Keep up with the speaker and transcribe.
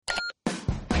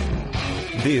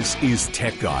This is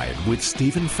Tech Guide with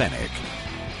Stephen Fennick,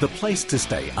 the place to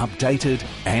stay updated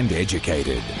and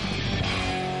educated.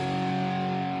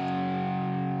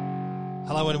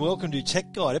 Hello and welcome to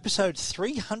Tech Guide, episode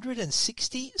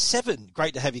 367.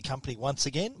 Great to have your company once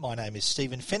again. My name is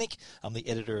Stephen Fennick. I'm the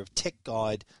editor of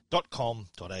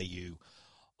techguide.com.au.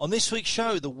 On this week's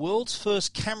show, the world's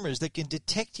first cameras that can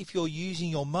detect if you're using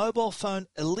your mobile phone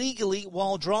illegally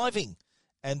while driving.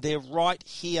 And they're right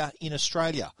here in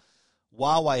Australia.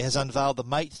 Huawei has unveiled the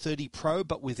Mate 30 Pro,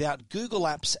 but without Google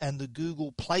Apps and the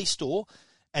Google Play Store.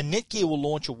 And Netgear will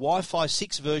launch a Wi-Fi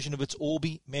 6 version of its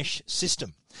Orbi mesh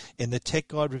system. In the Tech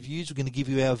Guide reviews, we're going to give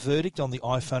you our verdict on the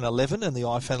iPhone 11 and the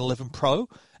iPhone 11 Pro,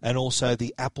 and also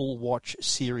the Apple Watch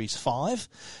Series 5.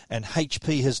 And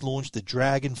HP has launched the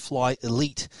DragonFly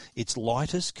Elite, its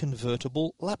lightest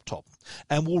convertible laptop.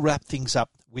 And we'll wrap things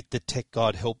up with the Tech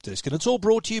Guide Help Desk. And it's all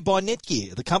brought to you by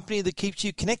Netgear, the company that keeps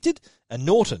you connected, and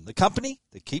Norton, the company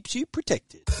that keeps you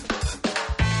protected.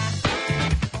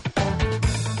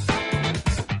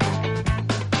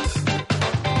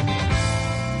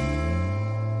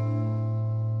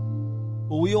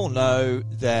 Well, we all know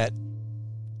that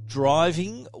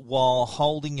driving while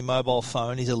holding your mobile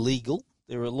phone is illegal.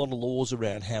 There are a lot of laws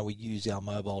around how we use our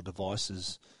mobile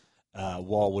devices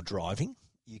while we're driving.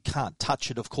 You can't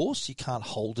touch it, of course. You can't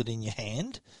hold it in your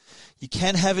hand. You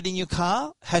can have it in your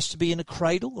car. It has to be in a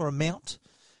cradle or a mount.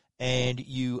 And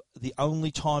the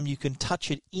only time you can touch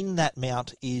it in that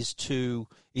mount is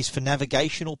for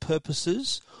navigational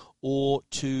purposes or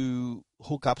to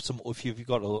hook up if you've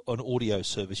got an audio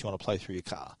service you want to play through your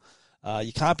car.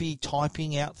 You can't be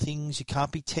typing out things. You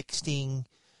can't be texting,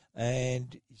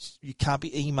 and you can't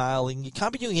be emailing. You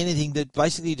can't be doing anything that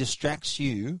basically distracts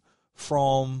you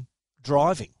from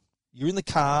driving. You're in the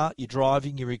car, you're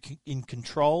driving, you're in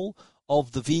control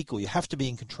of the vehicle. You have to be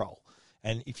in control.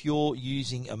 And if you're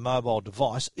using a mobile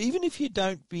device, even if you're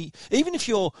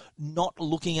not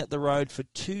looking at the road for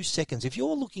 2 seconds, if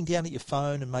you're looking down at your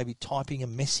phone and maybe typing a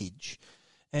message,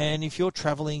 and if you're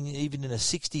traveling even in a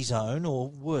 60 zone or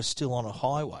worse still on a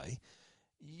highway,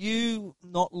 you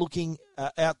not looking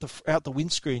out the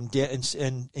windscreen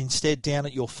and instead down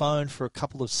at your phone for a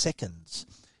couple of seconds,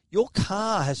 your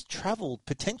car has travelled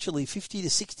potentially 50 to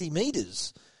 60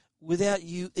 metres without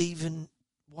you even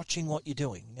watching what you're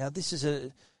doing. Now, this is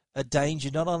a danger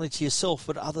not only to yourself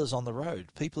but others on the road.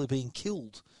 People are being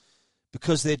killed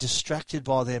because they're distracted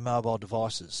by their mobile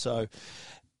devices. So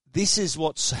this is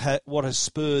what has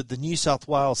spurred the New South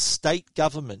Wales state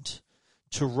government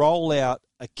to roll out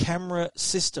a camera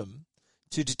system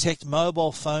to detect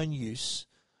mobile phone use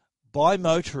by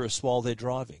motorists while they're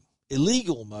driving.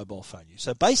 Illegal mobile phone use.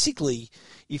 So basically,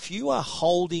 if you are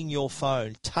holding your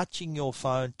phone, touching your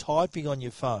phone, typing on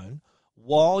your phone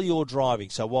while you're driving,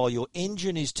 so while your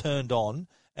engine is turned on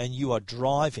and you are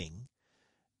driving,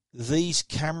 these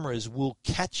cameras will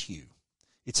catch you.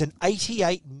 It's an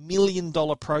 $88 million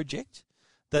project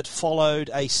that followed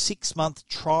a 6-month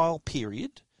trial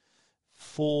period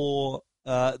for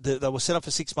they were set up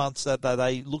for 6 months.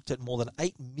 They looked at more than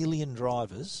 8 million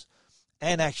drivers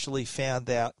and actually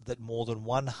found out that more than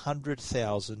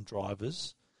 100,000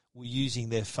 drivers were using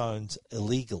their phones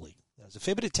illegally. There's a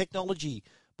fair bit of technology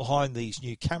behind these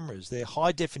new cameras. They're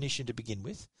high definition to begin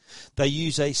with. They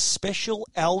use a special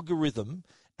algorithm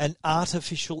and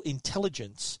artificial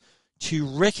intelligence to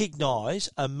recognise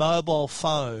a mobile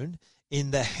phone in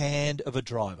the hand of a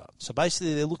driver. So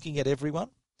basically they're looking at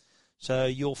everyone. So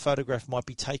your photograph might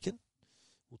be taken.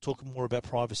 We'll talk more about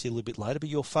privacy a little bit later, but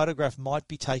your photograph might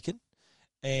be taken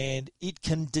and it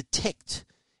can detect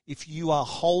if you are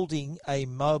holding a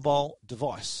mobile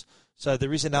device. So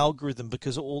there is an algorithm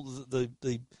because all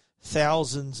the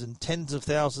thousands and tens of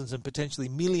thousands and potentially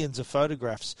millions of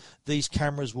photographs these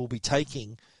cameras will be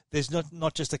taking. There's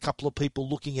not just a couple of people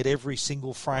looking at every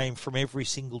single frame from every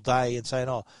single day and saying,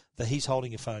 oh, that he's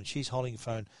holding a phone, she's holding a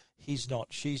phone, he's not,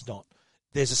 she's not.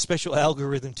 There's a special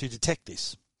algorithm to detect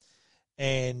this.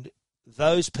 And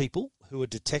those people who are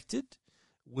detected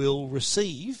will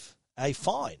receive a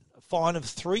fine of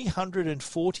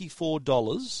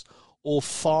 $344 or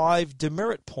 5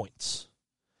 demerit points.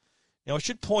 Now, I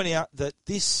should point out that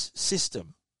this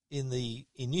system in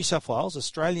New South Wales,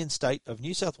 Australian state of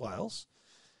New South Wales,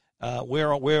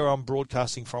 where I'm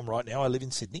broadcasting from right now, I live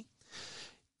in Sydney,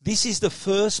 this is the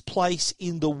first place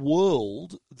in the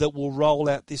world that will roll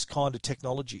out this kind of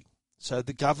technology. So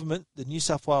the government, the New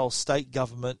South Wales state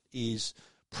government, is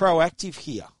proactive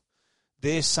here.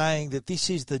 They're saying that this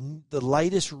is the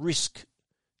latest risk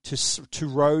to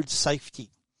road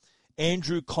safety.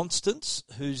 Andrew Constance,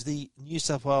 who's the New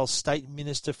South Wales State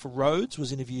Minister for Roads,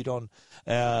 was interviewed on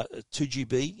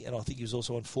 2GB, and I think he was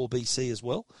also on 4BC as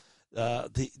well,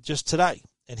 just today.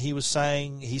 And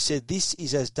he said this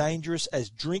is as dangerous as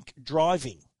drink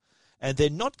driving. And they're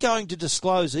not going to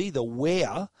disclose either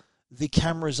where the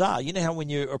cameras are. You know how when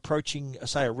you're approaching,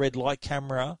 say, a red light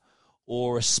camera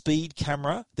or a speed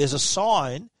camera, there's a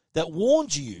sign that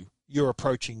warns you you're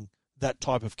approaching that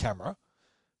type of camera.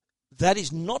 That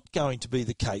is not going to be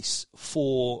the case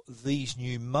for these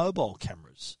new mobile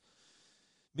cameras.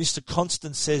 Mr.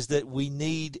 Constant says that we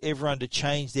need everyone to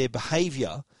change their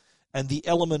behaviour, and the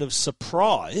element of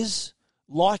surprise,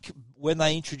 like when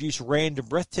they introduce random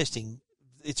breath testing,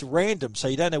 it's random, so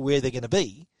you don't know where they're going to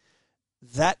be.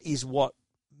 That is what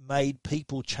made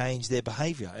people change their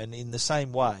behaviour. And in the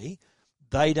same way,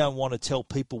 they don't want to tell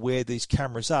people where these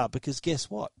cameras are, because guess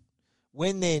what?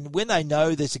 When they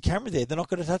know there's a camera there, they're not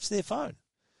going to touch their phone.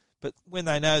 But when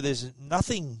they know there's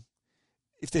nothing,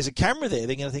 if there's a camera there,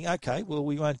 they're going to think, okay, well,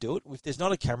 we won't do it. If there's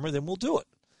not a camera, then we'll do it.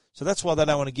 So that's why they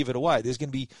don't want to give it away. There's going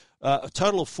to be a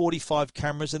total of 45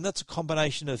 cameras, and that's a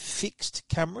combination of fixed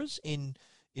cameras in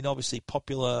obviously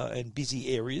popular and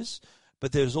busy areas.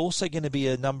 But there's also going to be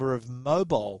a number of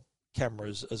mobile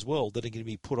cameras as well that are going to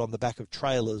be put on the back of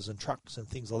trailers and trucks and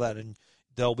things like that. And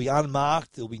they'll be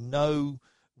unmarked. There'll be no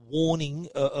warning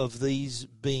of these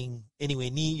being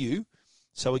anywhere near you.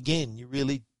 So again, you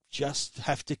really just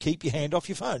have to keep your hand off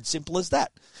your phone. Simple as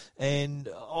that. And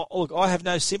look, I have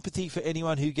no sympathy for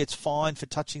anyone who gets fined for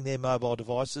touching their mobile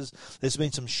devices. There's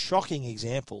been some shocking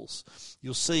examples.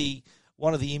 You'll see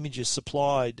one of the images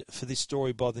supplied for this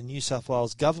story by the New South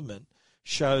Wales government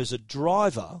shows a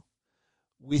driver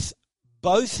with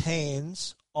both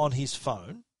hands on his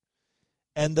phone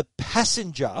and the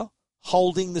passenger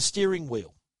holding the steering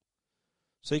wheel.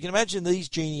 So you can imagine these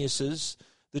geniuses.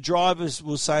 The drivers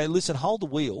will say, listen, hold the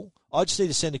wheel. I just need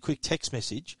to send a quick text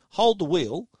message. Hold the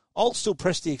wheel. I'll still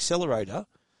press the accelerator,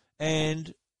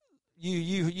 and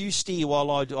you steer while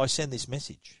I send this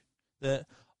message.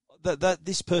 That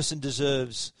this person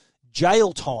deserves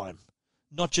jail time,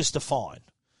 not just a fine.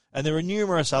 And there are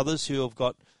numerous others who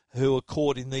are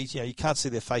caught in these. You can't see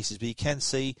their faces, but you can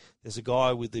see there's a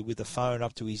guy with the phone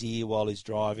up to his ear while he's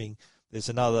driving. There's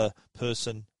another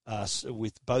person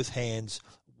with both hands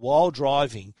while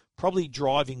driving, probably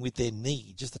driving with their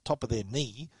knee, just the top of their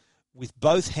knee, with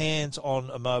both hands on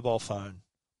a mobile phone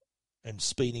and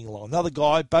speeding along. Another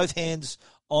guy, both hands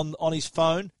on his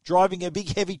phone, driving a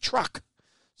big heavy truck.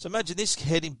 So imagine this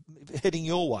heading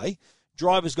your way.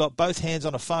 Driver's got both hands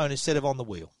on a phone instead of on the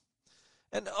wheel.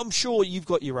 And I'm sure you've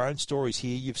got your own stories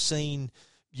here. You've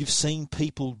seen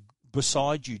people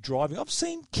beside you driving. I've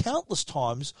seen countless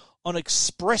times on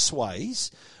expressways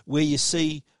where you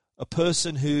see a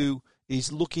person who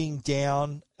is looking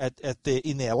down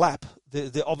in their lap.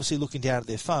 They're obviously looking down at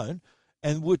their phone,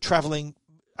 and we're travelling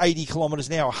 80 kilometres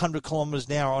an hour, 100 kilometres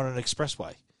an hour on an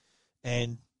expressway.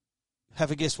 And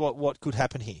have a guess what could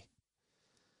happen here.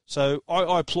 So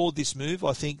I applaud this move.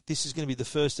 I think this is going to be the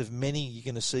first of many you're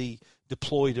going to see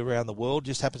deployed around the world.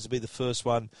 Just happens to be the first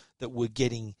one that we're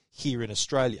getting here in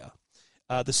Australia.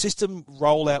 The system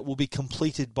rollout will be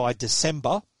completed by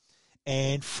December.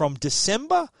 And from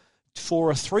December,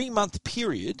 for a 3-month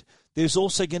period, there's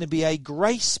also going to be a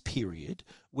grace period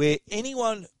where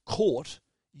anyone caught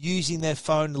using their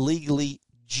phone legally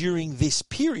during this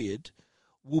period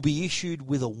will be issued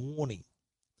with a warning.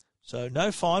 So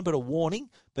no fine, but a warning.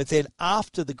 But then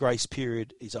after the grace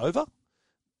period is over,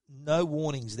 no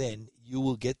warnings then, you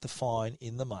will get the fine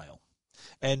in the mail.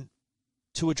 And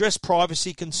to address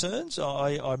privacy concerns,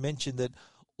 I mentioned that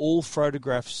all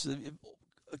photographs,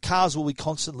 cars will be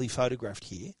constantly photographed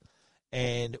here.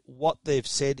 And what they've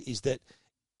said is that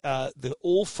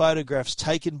all photographs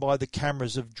taken by the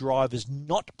cameras of drivers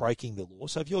not breaking the law.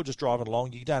 So if you're just driving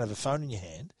along, you don't have a phone in your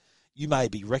hand, you may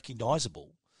be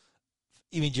recognisable.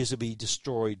 Images will be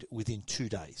destroyed within 2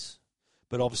 days.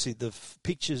 But obviously the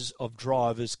pictures of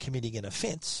drivers committing an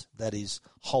offence, that is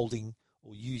holding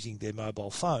or using their mobile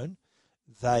phone,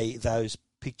 those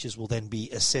pictures will then be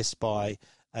assessed by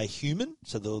a human.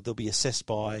 So they'll be assessed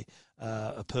by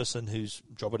a person whose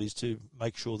job it is to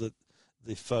make sure that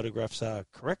the photographs are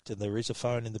correct and there is a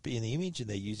phone in the image and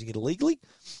they're using it illegally.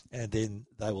 And then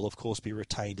they will, of course, be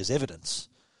retained as evidence.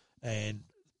 And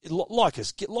like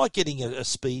getting a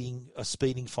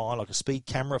speeding fine, like a speed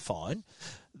camera fine,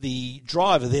 the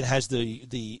driver then has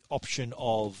the option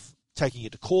of taking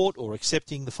it to court or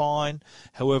accepting the fine,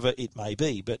 however it may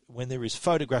be. But when there is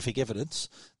photographic evidence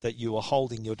that you are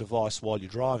holding your device while you're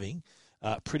driving,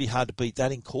 pretty hard to beat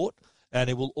that in court.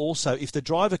 And it will also, if the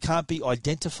driver can't be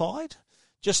identified,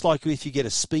 just like if you get a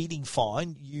speeding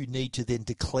fine, you need to then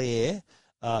declare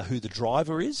who the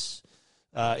driver is.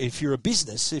 If you're a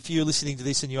business, if you're listening to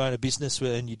this and you own a business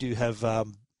and you do have a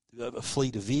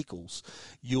fleet of vehicles,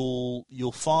 you'll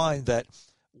find that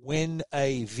when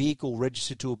a vehicle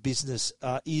registered to a business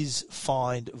is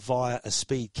fined via a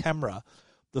speed camera,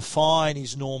 the fine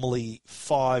is normally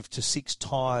 5 to 6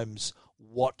 times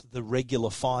what the regular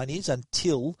fine is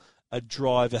until a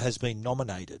driver has been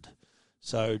nominated.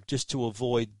 So just to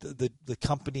avoid the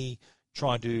company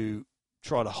trying to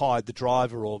hide the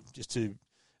driver, or just to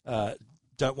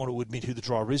don't want to admit who the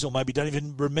driver is, or maybe don't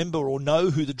even remember or know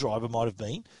who the driver might have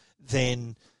been,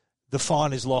 then the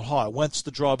fine is a lot higher. Once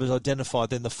the driver is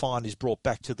identified, then the fine is brought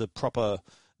back to the proper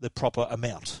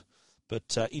amount.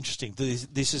 But interesting,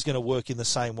 this is going to work in the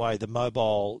same way. The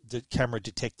mobile camera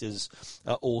detectors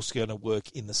are also going to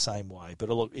work in the same way. But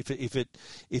look, if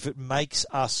it makes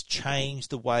us change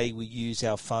the way we use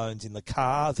our phones in the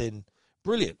car, then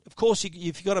brilliant. Of course, if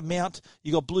you've got a mount,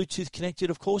 you've got Bluetooth connected,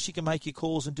 of course you can make your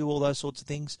calls and do all those sorts of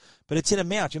things. But it's in a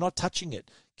mount. You're not touching it.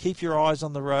 Keep your eyes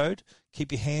on the road.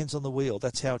 Keep your hands on the wheel.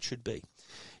 That's how it should be.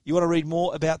 You want to read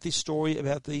more about this story,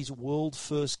 about these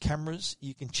world-first cameras?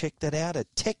 You can check that out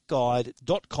at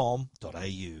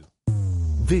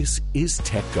techguide.com.au. This is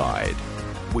Tech Guide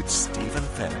with Stephen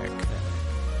Fenech.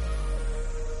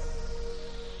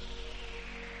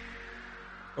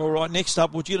 All right, next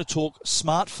up, we're going to talk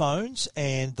smartphones,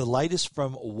 and the latest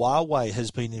from Huawei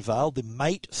has been unveiled. The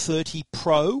Mate 30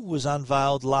 Pro was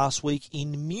unveiled last week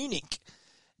in Munich.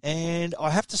 And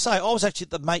I have to say, I was actually at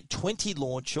the Mate 20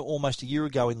 launch almost a year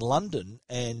ago in London,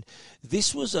 and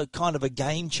this was a kind of a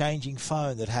game-changing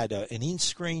phone that had an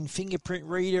in-screen fingerprint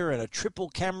reader and a triple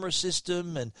camera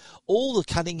system and all the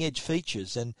cutting-edge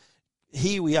features. And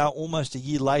here we are almost a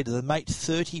year later, the Mate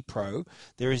 30 Pro,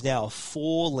 there is now a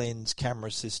 4-lens camera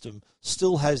system,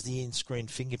 still has the in-screen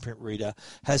fingerprint reader,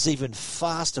 has even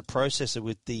faster processor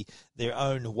with their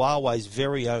own Huawei's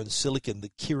very own silicon, the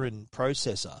Kirin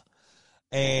processor.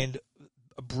 And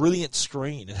a brilliant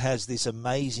screen. It has this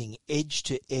amazing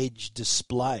edge-to-edge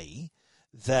display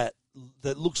that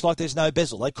looks like there's no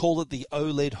bezel. They call it the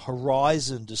OLED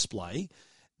Horizon display.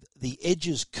 The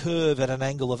edges curve at an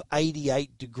angle of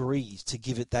 88 degrees to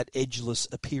give it that edgeless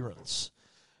appearance.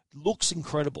 Looks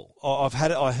incredible.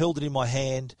 I held it in my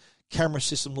hand. Camera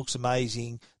system looks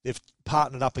amazing. They've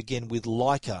partnered up again with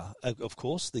Leica, of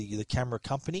course, the camera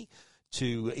company,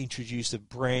 to introduce a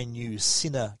brand new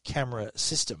Cine camera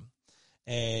system.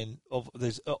 And of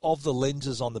the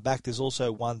lenses on the back, there's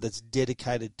also one that's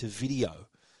dedicated to video.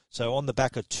 So on the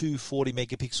back are two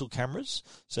 40-megapixel cameras.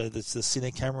 So that's the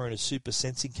Cine camera and a super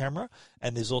sensing camera.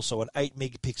 And there's also an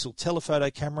 8-megapixel telephoto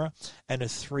camera and a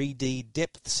 3D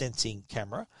depth sensing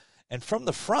camera. And from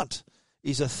the front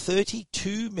is a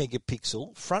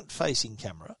 32-megapixel front-facing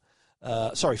camera.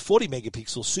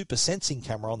 40-megapixel super sensing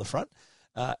camera on the front.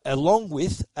 Along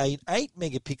with an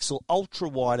 8-megapixel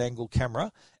ultra-wide-angle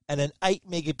camera and an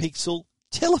 8-megapixel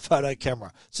telephoto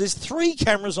camera. So there's 3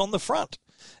 cameras on the front,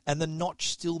 and the notch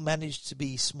still managed to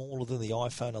be smaller than the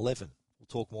iPhone 11. We'll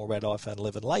talk more about iPhone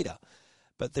 11 later.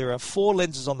 But there are 4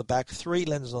 lenses on the back, 3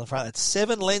 lenses on the front. That's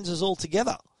 7 lenses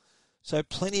altogether. So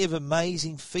plenty of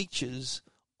amazing features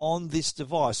on this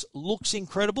device. Looks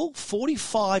incredible.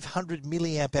 4,500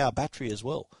 milliamp hour battery as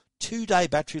well. 2-day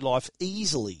battery life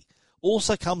easily.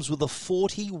 Also comes with a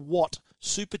 40-watt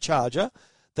supercharger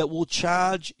that will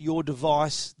charge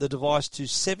the device to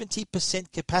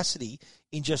 70% capacity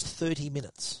in just 30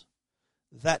 minutes.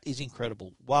 That is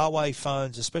incredible. Huawei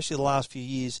phones, especially the last few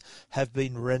years, have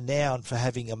been renowned for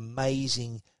having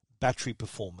amazing battery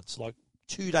performance. Like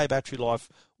 2-day battery life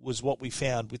was what we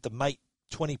found with the Mate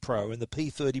 20 Pro and the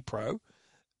P30 Pro.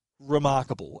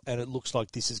 Remarkable, and it looks like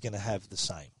this is going to have the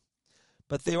same.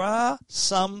 But there are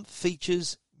some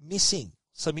features missing,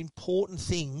 some important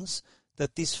things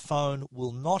that this phone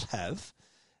will not have,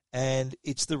 and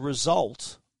it's the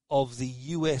result of the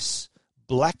US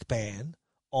black ban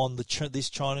on the Chinese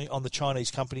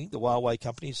company, the Huawei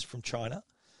companies from China,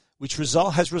 which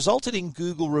has resulted in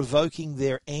Google revoking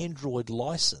their Android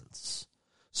license.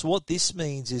 So what this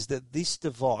means is that this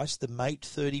device, the Mate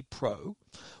 30 Pro,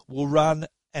 will run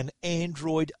an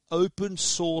Android open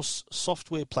source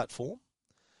software platform,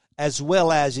 as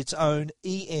well as its own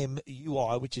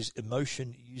EMUI, which is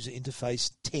Emotion User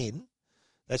Interface 10.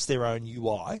 That's their own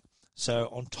UI. So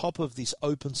on top of this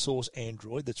open source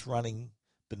Android that's running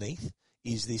beneath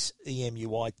is this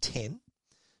EMUI 10,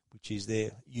 which is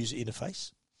their user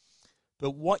interface.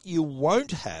 But what you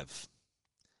won't have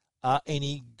are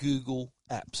any Google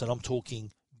apps. And I'm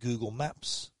talking Google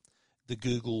Maps, the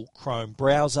Google Chrome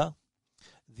browser,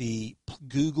 the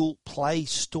Google Play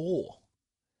Store.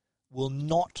 will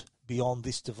not be on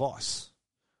this device.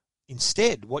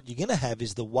 Instead, what you're going to have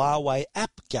is the Huawei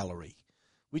app gallery,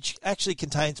 which actually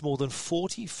contains more than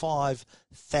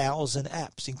 45,000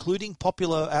 apps, including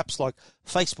popular apps like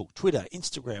Facebook, Twitter,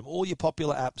 Instagram. All your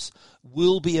popular apps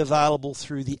will be available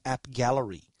through the app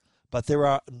gallery, but there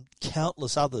are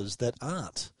countless others that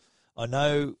aren't. I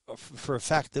know for a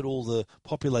fact that all the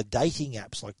popular dating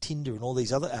apps like Tinder and all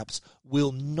these other apps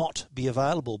will not be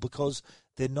available because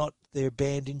they're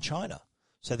banned in China.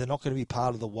 So they're not going to be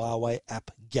part of the Huawei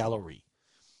app gallery.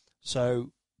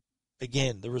 So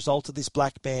again, the result of this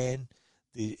black ban,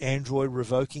 the Android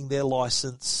revoking their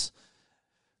license,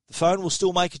 the phone will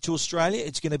still make it to Australia.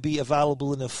 It's going to be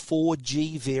available in a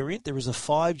 4G variant. There is a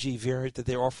 5G variant that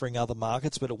they're offering other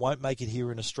markets, but it won't make it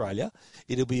here in Australia.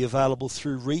 It'll be available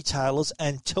through retailers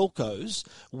and telcos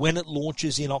when it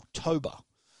launches in October.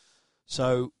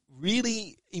 So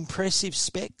really impressive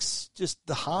specs. Just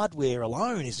the hardware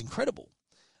alone is incredible.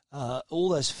 All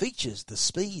those features, the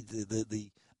speed, the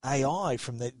AI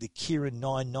from the Kirin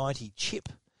 990 chip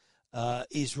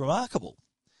is remarkable.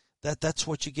 That's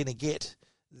what you're going to get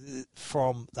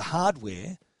from the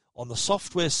hardware. On the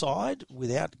software side,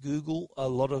 without Google, a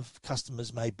lot of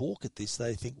customers may balk at this.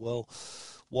 They think, well,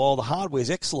 while the hardware is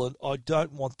excellent, I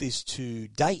don't want this to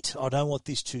date. I don't want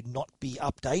this to not be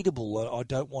updatable. I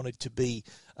don't want it to be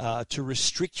to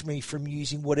restrict me from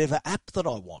using whatever app that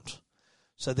I want.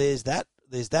 So there's that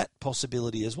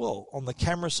possibility as well. On the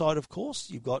camera side, of course,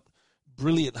 you've got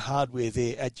brilliant hardware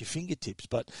there at your fingertips,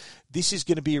 but this is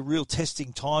going to be a real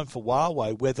testing time for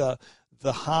Huawei, whether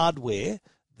the hardware,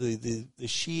 the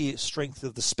sheer strength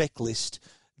of the spec list,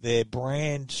 their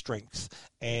brand strength,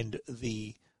 and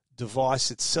the device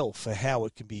itself for how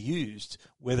it can be used,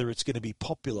 whether it's going to be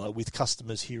popular with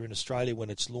customers here in Australia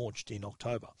when it's launched in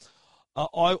October.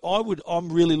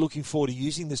 I'm really looking forward to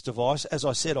using this device. As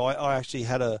I said, I actually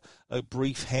had a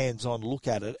brief hands-on look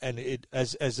at it, and it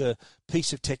as a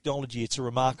piece of technology, it's a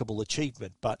remarkable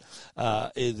achievement. But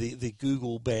the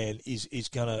Google ban is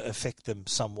going to affect them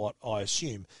somewhat, I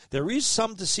assume. There is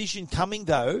some decision coming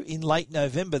though in late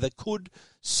November that could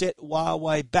set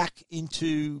Huawei back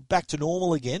to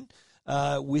normal again.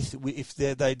 If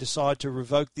they decide to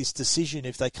revoke this decision,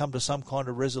 if they come to some kind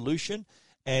of resolution,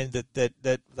 and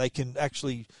that they can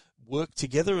actually work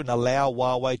together and allow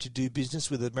Huawei to do business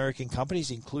with American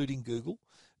companies, including Google,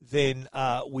 then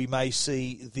we may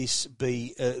see this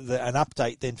be an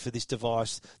update then for this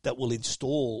device that will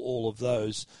install all of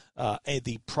those,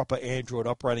 the proper Android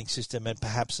operating system, and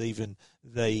perhaps even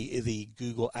the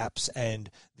Google apps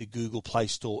and the Google Play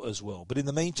Store as well. But in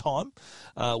the meantime,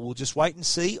 we'll just wait and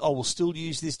see. I will still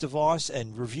use this device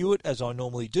and review it as I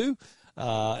normally do.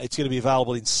 It's going to be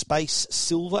available in space,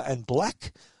 silver, and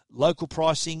black. Local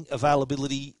pricing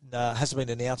availability hasn't been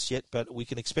announced yet, but we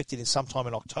can expect it in sometime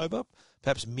in October,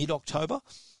 perhaps mid-October,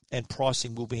 and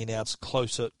pricing will be announced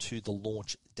closer to the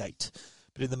launch date.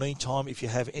 But in the meantime, if you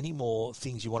have any more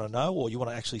things you want to know or you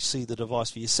want to actually see the device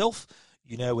for yourself,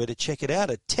 you know where to check it out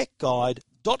at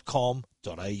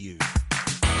techguide.com.au.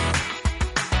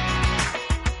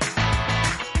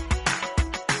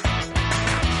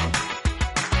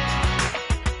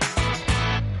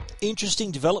 Interesting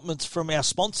developments from our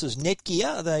sponsors,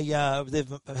 Netgear.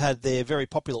 They've had their very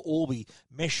popular Orbi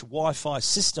mesh Wi-Fi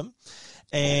system,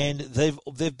 and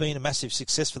they've been a massive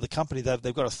success for the company.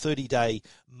 They've got a 30-day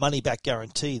money-back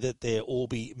guarantee that their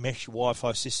Orbi mesh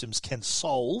Wi-Fi systems can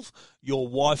solve your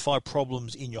Wi-Fi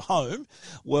problems in your home.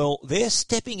 Well, they're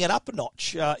stepping it up a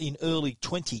notch in early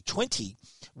 2020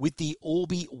 with the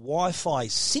Orbi Wi-Fi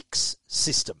 6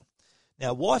 system.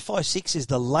 Now, Wi-Fi 6 is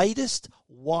the latest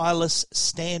wireless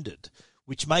standard,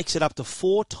 which makes it up to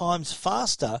 4 times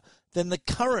faster than the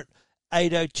current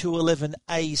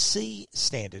 802.11ac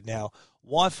standard. Now,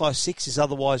 Wi-Fi 6 is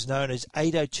otherwise known as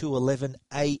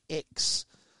 802.11ax.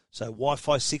 So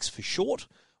Wi-Fi 6 for short,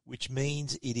 which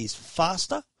means it is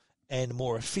faster and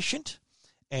more efficient.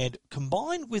 And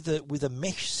combined with a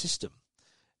mesh system,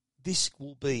 this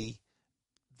will be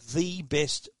the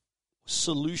best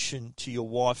solution to your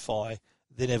Wi-Fi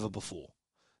than ever before.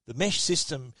 The mesh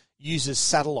system uses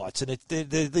satellites, and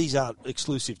these aren't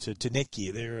exclusive to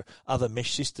Netgear. There are other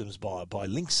mesh systems by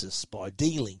Linksys, by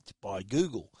D-Link, by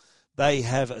Google. They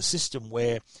have a system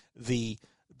where the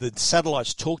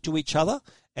satellites talk to each other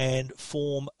and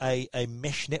form a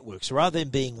mesh network. So rather than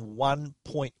being one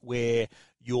point where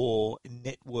your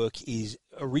network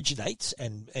originates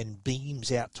and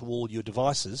beams out to all your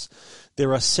devices,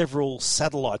 there are several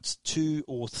satellites, 2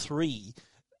 or 3,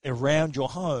 around your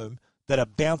home that are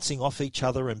bouncing off each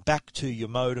other and back to your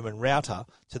modem and router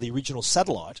to the original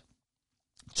satellite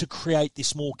to create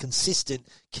this more consistent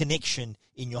connection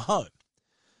in your home.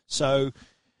 So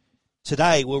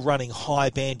today we're running high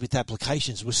bandwidth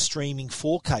applications. We're streaming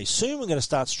 4K. Soon we're going to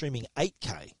start streaming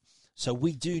 8K. So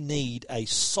we do need a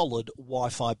solid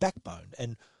Wi-Fi backbone.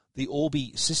 And the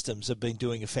Orbi systems have been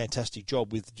doing a fantastic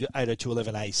job with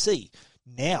 802.11ac.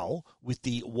 Now, with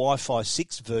the Wi-Fi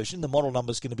 6 version, the model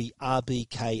number is going to be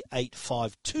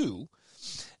RBK852.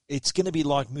 It's going to be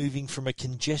like moving from a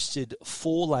congested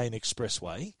 4-lane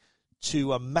expressway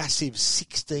to a massive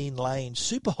 16-lane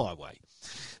superhighway.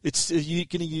 You're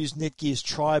going to use Netgear's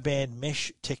tri-band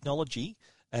mesh technology,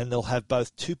 and they'll have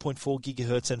both 2.4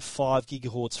 gigahertz and 5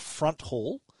 gigahertz front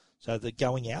haul, so they're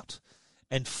going out,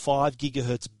 and 5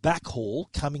 gigahertz back haul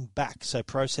coming back, so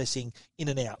processing in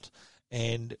and out,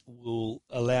 and will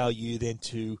allow you then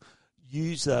to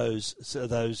use those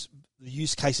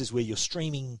use cases where you're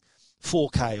streaming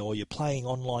 4K or you're playing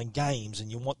online games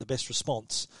and you want the best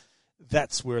response.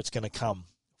 That's where it's going to come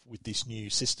with this new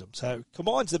system. So it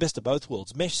combines the best of both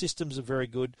worlds. Mesh systems are very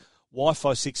good.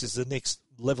 Wi-Fi 6 is the next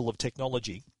level of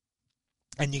technology.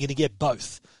 And you're going to get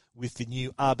both with the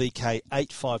new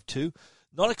RBK852.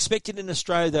 Not expected in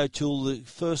Australia, though, till the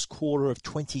first quarter of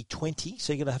 2020.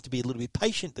 So you're going to have to be a little bit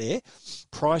patient there.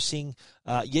 Pricing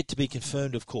yet to be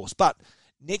confirmed, of course. But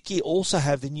Netgear also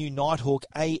have the new Nighthawk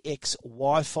AX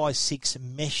Wi-Fi 6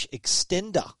 mesh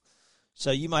extender.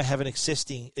 So you may have an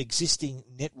existing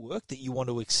network that you want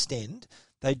to extend.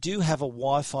 They do have a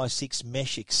Wi-Fi 6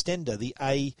 mesh extender, the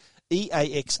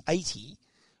EAX80,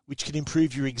 which can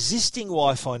improve your existing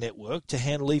Wi-Fi network to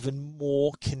handle even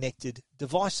more connected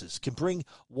devices. Can bring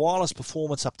wireless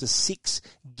performance up to 6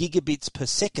 gigabits per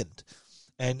second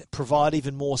and provide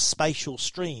even more spatial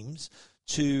streams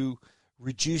to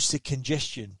reduce the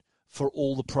congestion for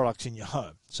all the products in your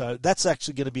home. So that's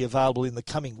actually going to be available in the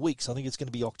coming weeks. I think it's going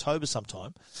to be October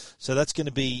sometime. So that's going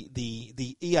to be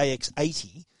the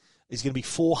EAX80 is going to be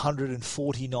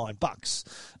 $449,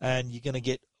 and you're going to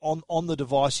get on the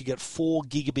device. You get 4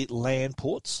 gigabit LAN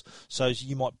ports. So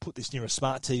you might put this near a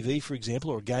smart TV, for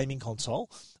example, or a gaming console,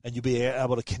 and you'll be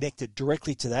able to connect it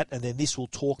directly to that, and then this will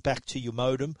talk back to your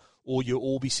modem or your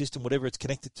Orbi system, whatever it's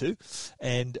connected to,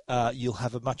 and you'll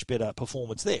have a much better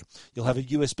performance there. You'll have a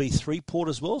USB 3 port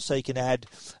as well, so you can add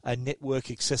a network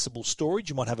accessible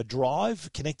storage. You might have a drive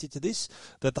connected to this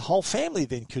that the whole family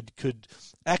then could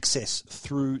access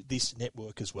through this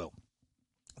network as well.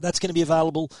 That's going to be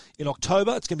available in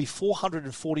October. It's going to be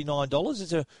 $449.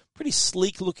 It's a pretty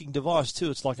sleek-looking device too.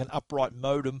 It's like an upright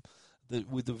modem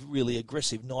with the really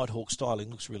aggressive Nighthawk styling.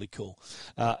 Looks really cool.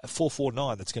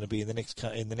 $449. That's going to be in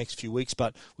the next few weeks,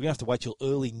 but we're going to have to wait till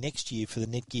early next year for the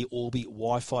Netgear Orbi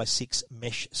Wi-Fi 6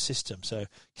 mesh system. So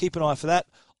keep an eye for that.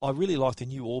 I really like the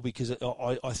new Orbi because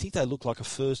I think they look like a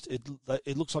first.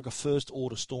 It looks like a first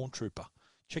order stormtrooper.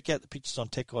 Check out the pictures on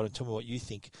Tech Guide and tell me what you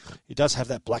think. It does have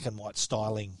that black and white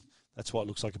styling. That's why it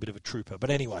looks like a bit of a trooper. But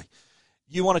anyway,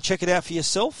 you want to check it out for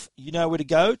yourself? You know where to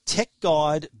go.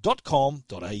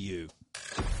 techguide.com.au.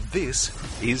 This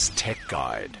is Tech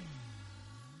Guide.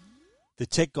 The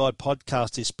Tech Guide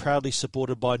podcast is proudly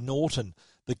supported by Norton,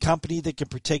 the company that can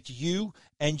protect you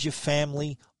and your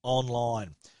family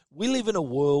online. We live in a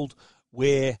world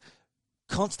where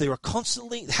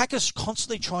hackers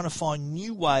constantly trying to find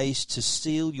new ways to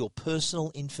steal your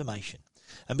personal information.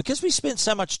 And because we spend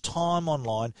so much time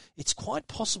online, it's quite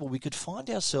possible we could find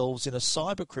ourselves in a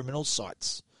cyber criminal's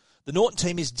sights. The Norton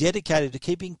team is dedicated to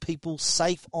keeping people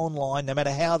safe online no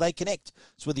matter how they connect.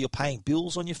 So whether you're paying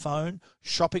bills on your phone,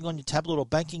 shopping on your tablet, or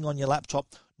banking on your laptop,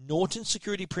 Norton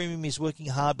Security Premium is working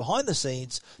hard behind the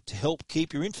scenes to help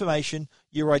keep your information,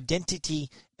 your identity,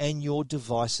 and your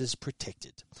devices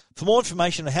protected. For more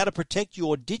information on how to protect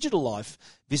your digital life,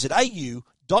 visit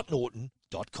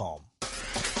au.norton.com.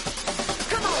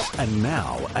 And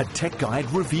now, a Tech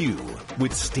Guide review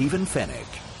with Stephen Fennick.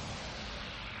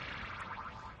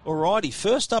 Alrighty,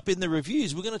 first up in the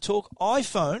reviews, we're going to talk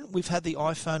iPhone. We've had the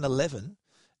iPhone 11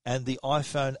 and the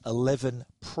iPhone 11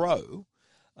 Pro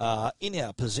in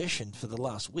our possession for the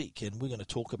last week, and we're going to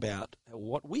talk about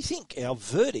what we think, our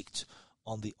verdict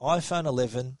on the iPhone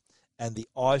 11 and the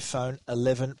iPhone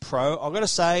 11 Pro. I've got to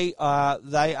say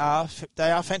they are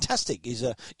fantastic.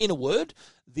 In a word,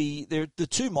 the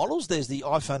two models. There's the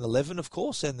iPhone 11, of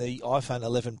course, and the iPhone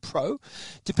 11 Pro.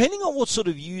 Depending on what sort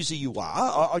of user you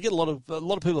are, I get a lot of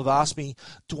people have asked me,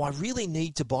 do I really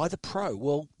need to buy the Pro?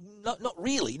 Well, not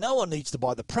really. No one needs to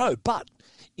buy the Pro, but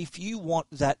if you want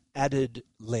that added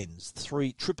lens,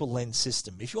 triple lens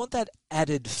system, if you want that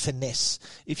added finesse,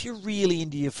 if you're really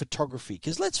into your photography,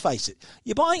 because let's face it,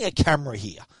 you're buying a camera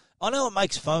here. I know it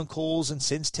makes phone calls and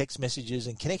sends text messages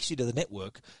and connects you to the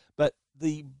network, but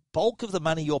the bulk of the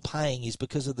money you're paying is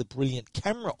because of the brilliant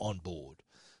camera on board.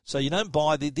 So you don't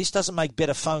buy this doesn't make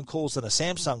better phone calls than a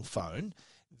Samsung phone.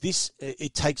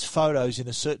 It takes photos in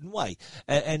a certain way.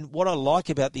 And what I like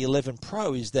about the 11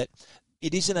 Pro is that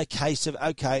it isn't a case of,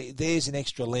 okay, there's an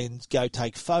extra lens, go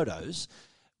take photos.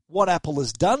 What Apple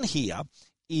has done here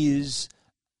is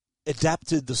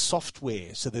adapted the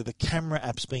software so that the camera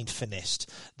app's been finessed.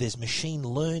 There's machine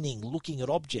learning looking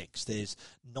at objects. There's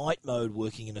night mode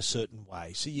working in a certain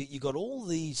way. So you got all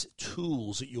these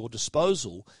tools at your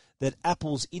disposal that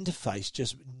Apple's interface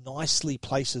just nicely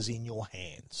places in your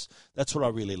hands. That's what I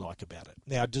really like about it.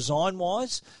 Now,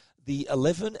 design-wise, the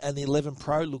 11 and the 11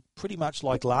 Pro look pretty much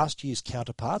like last year's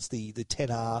counterparts, the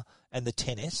 10R and the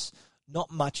 10S.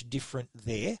 Not much different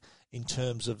there in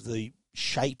terms of the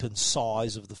shape and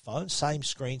size of the phone. Same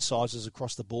screen sizes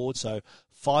across the board, so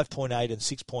 5.8 and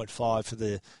 6.5 for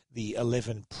the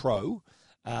 11 Pro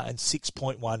and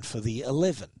 6.1 for the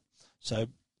 11. So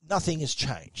nothing has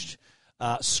changed.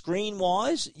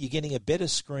 Screen-wise, you're getting a better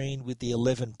screen with the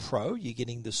 11 Pro. You're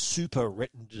getting the Super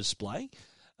Retina display.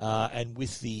 And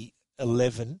with the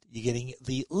 11, you're getting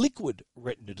the Liquid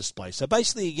Retina display. So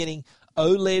basically, you're getting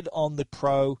OLED on the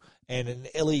Pro and an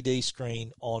LED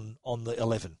screen on the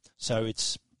 11. So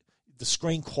it's the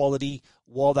screen quality,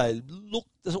 while they look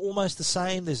almost the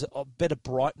same, there's a better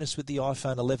brightness with the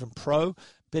iPhone 11 Pro,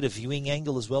 better viewing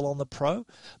angle as well on the Pro.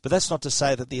 But that's not to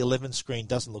say that the 11 screen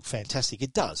doesn't look fantastic.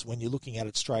 It does. When you're looking at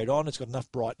it straight on, it's got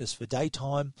enough brightness for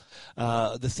daytime.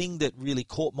 The thing that really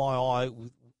caught my eye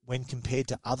when compared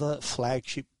to other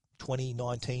flagship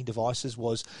 2019 devices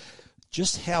was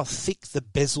just how thick the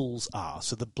bezels are.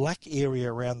 So the black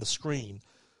area around the screen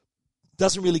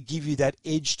doesn't really give you that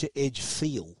edge-to-edge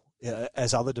feel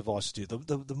as other devices do.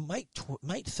 The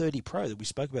Mate 30 Pro that we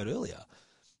spoke about earlier,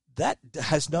 that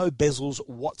has no bezels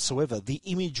whatsoever. The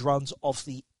image runs off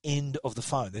the end of the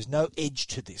phone. There's no edge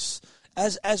to this.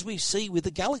 As we see with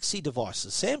the Galaxy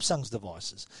devices, Samsung's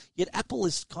devices. Yet Apple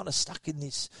is kind of stuck in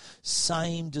this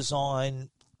same design,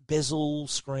 bezel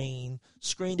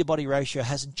screen-to-body ratio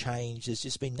hasn't changed. There's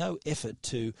just been no effort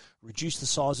to reduce the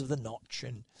size of the notch.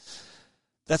 And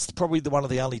that's probably one of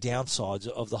the only downsides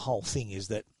of the whole thing, is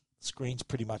that screen's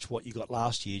pretty much what you got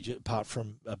last year, apart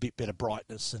from a bit better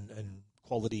brightness and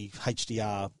quality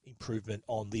HDR improvement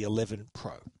on the 11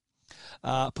 Pro.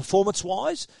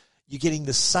 Performance-wise, you're getting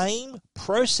the same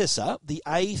processor, the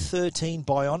A13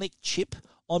 Bionic chip,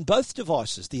 on both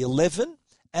devices. The 11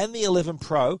 and the 11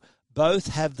 Pro both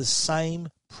have the same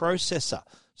processor.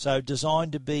 So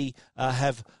designed to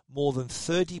have more than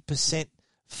 20%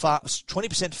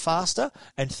 faster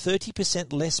and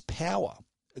 30% less power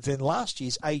than last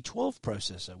year's A12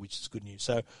 processor, which is good news.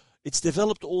 So it's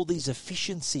developed all these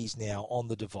efficiencies now on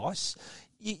the device.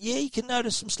 You can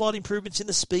notice some slight improvements in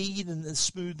the speed and the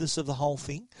smoothness of the whole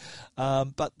thing,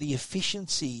 but the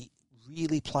efficiency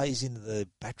really plays into the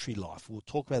battery life. We'll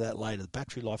talk about that later. The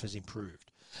battery life has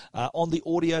improved. On the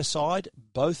audio side,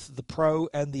 both the Pro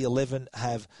and the 11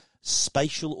 have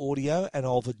spatial audio and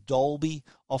offer Dolby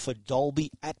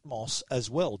Atmos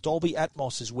as well. Dolby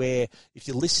Atmos is where, if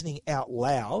you're listening out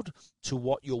loud to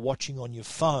what you're watching on your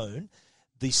phone,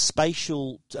 the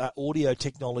spatial audio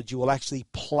technology will actually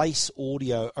place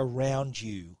audio around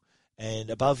you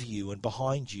and above you and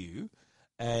behind you,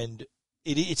 and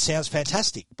it sounds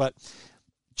fantastic. But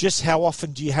just how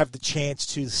often do you have the chance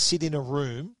to sit in a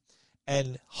room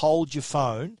and hold your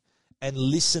phone and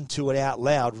listen to it out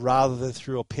loud rather than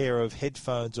through a pair of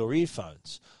headphones or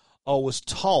earphones? I was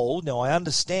told, now I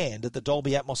understand that the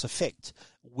Dolby Atmos effect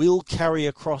will carry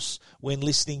across when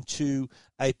listening to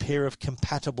a pair of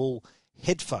compatible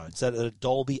headphones, that are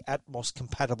Dolby Atmos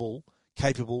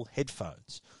capable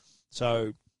headphones.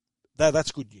 So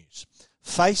that's good news.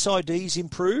 Face ID is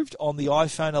improved on the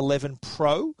iPhone 11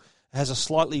 Pro. It has a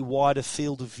slightly wider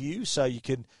field of view, so you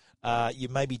can you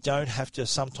maybe don't have to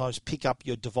sometimes pick up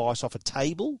your device off a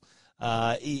table.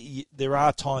 There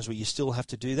are times where you still have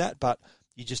to do that, but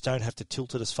you just don't have to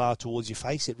tilt it as far towards your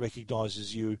face. It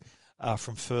recognises you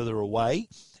from further away,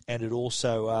 and it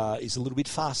also is a little bit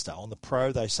faster. On the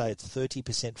Pro, they say it's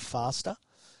 30% faster.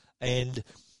 And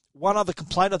one other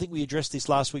complaint, I think we addressed this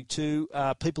last week too,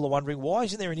 people are wondering, why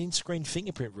isn't there an in-screen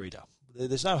fingerprint reader?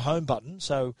 There's no home button,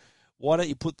 so why don't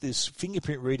you put this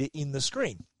fingerprint reader in the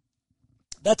screen?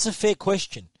 That's a fair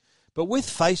question. But with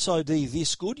Face ID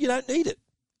this good, you don't need it.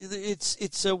 It's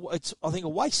I think a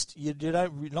waste. You're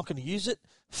not going to use it.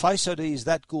 Face ID is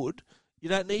that good. You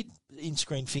don't need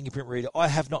in-screen fingerprint reader. I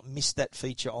have not missed that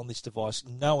feature on this device,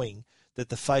 knowing that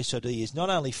the Face ID is not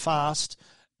only fast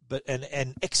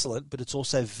and excellent, but it's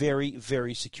also very,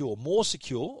 very secure. More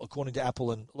secure, according to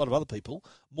Apple and a lot of other people,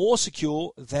 more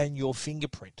secure than your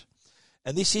fingerprint.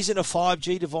 And this isn't a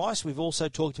 5G device. We've also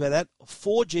talked about that, a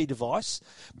 4G device,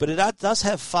 but it does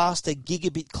have faster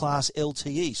gigabit class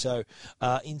LTE. So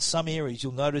in some areas,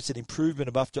 you'll notice an improvement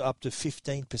of up to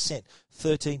 15%,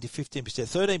 13 to 15%,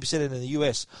 13% in the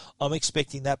US. I'm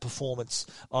expecting that performance.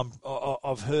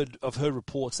 I've heard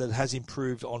reports that it has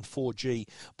improved on 4G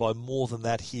by more than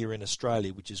that here in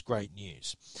Australia, which is great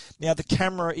news. Now, the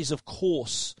camera is, of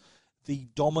course, the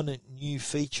dominant new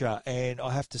feature, and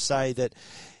I have to say that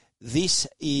this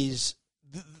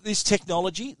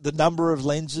technology, the number of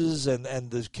lenses and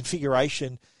the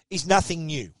configuration is nothing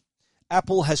new.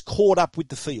 Apple has caught up with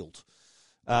the field.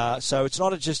 So it's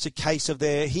not just a case of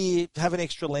here, have an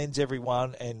extra lens,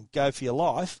 everyone, and go for your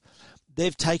life.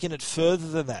 They've taken it further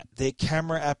than that. Their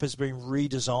camera app has been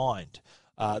redesigned.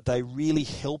 They really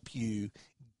help you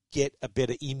get a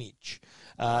better image.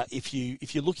 If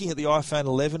you're looking at the iPhone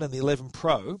 11 and the 11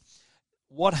 Pro,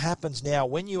 what happens now,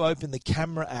 when you open the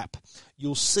camera app,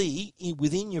 you'll see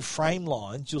within your frame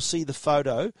lines, you'll see the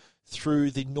photo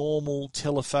through the normal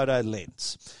telephoto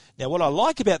lens. Now, what I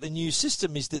like about the new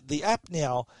system is that the app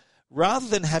now, rather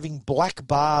than having black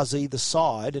bars either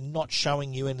side and not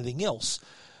showing you anything else,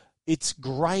 it's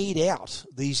grayed out.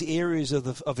 These areas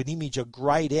of an image are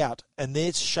grayed out, and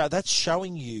that's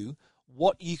showing you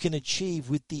what you can achieve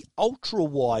with the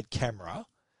ultra-wide camera,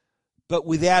 but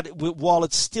while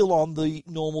it's still on the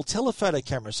normal telephoto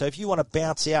camera. So if you want to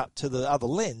bounce out to the other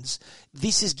lens,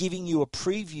 this is giving you a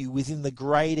preview within the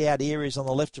grayed out areas on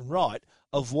the left and right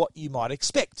of what you might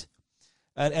expect.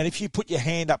 And if you put your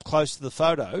hand up close to the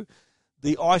photo,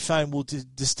 the iPhone will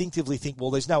distinctively think,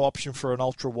 well, there's no option for an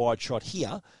ultra-wide shot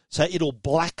here, so it'll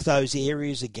black those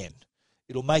areas again.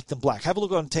 It'll make them black. Have a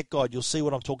look on Tech Guide. You'll see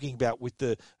what I'm talking about with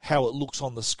how it looks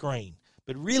on the screen.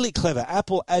 But really clever.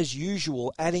 Apple, as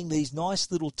usual, adding these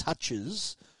nice little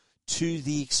touches to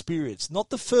the experience. Not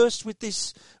the first with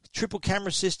this triple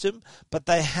camera system, but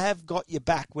they have got your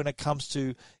back when it comes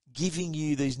to giving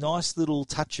you these nice little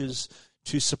touches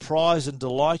to surprise and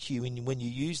delight you when you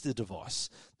use the device.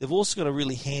 They've also got a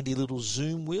really handy little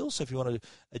zoom wheel, so if you want to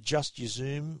adjust your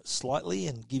zoom slightly,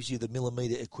 and gives you the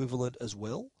millimeter equivalent as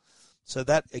well. So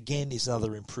that, again, is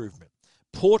another improvement.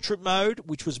 Portrait mode,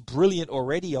 which was brilliant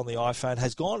already on the iPhone,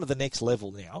 has gone to the next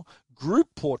level now. Group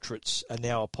portraits are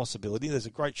now a possibility. There's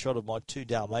a great shot of my two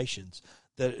Dalmatians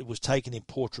that it was taken in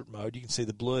portrait mode. You can see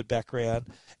the blurred background,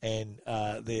 and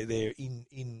they're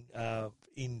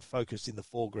in focus in the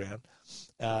foreground.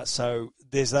 So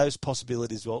there's those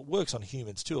possibilities as well. It works on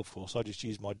humans too, of course. I just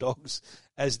use my dogs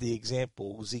as the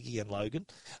example, Ziggy and Logan.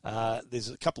 There's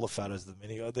a couple of photos of them.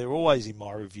 Anyway, they're always in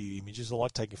my review images. I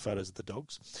like taking photos of the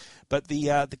dogs. But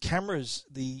the cameras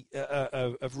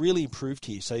have really improved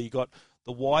here. So you got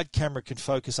the wide camera can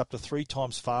focus up to 3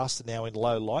 times faster now in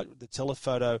low light. The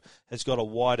telephoto has got a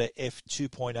wider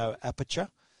f2.0 aperture.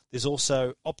 There's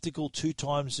also optical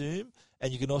 2-times zoom,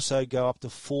 and you can also go up to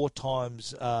 4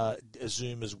 times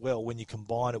zoom as well when you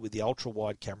combine it with the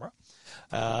ultra-wide camera.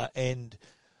 And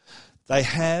they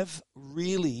have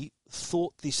really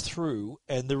thought this through,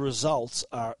 and the results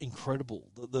are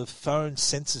incredible. The phone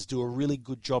sensors do a really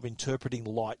good job interpreting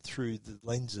light through the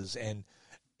lenses, and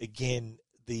again,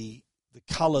 the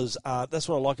colours are, that's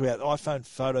what I like about it. iPhone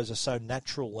photos are so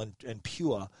natural and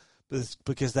pure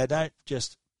because they don't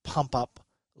just pump up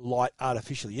light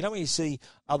artificially. You know, when you see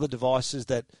other devices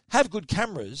that have good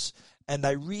cameras and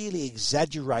they really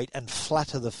exaggerate and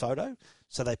flatter the photo,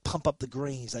 so they pump up the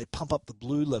greens, they pump up the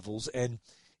blue levels, and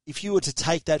if you were to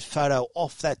take that photo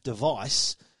off that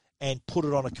device and put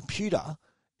it on a computer,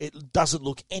 it doesn't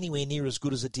look anywhere near as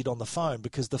good as it did on the phone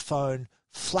because the phone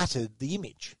flattered the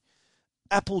image.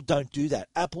 Apple don't do that.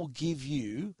 Apple give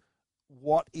you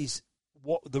what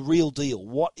the real deal,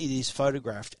 what it is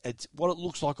photographed. It's what it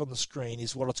looks like on the screen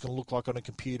is what it's going to look like on a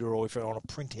computer or if it's on a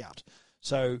printout.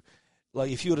 So,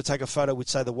 like if you were to take a photo with,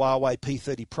 say, the Huawei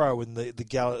P30 Pro and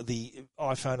the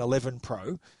iPhone 11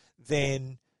 Pro,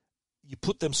 then you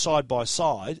put them side by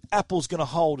side, Apple's going to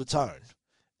hold its own.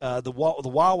 The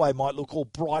Huawei might look all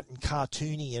bright and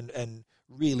cartoony and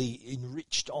really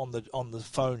enriched on the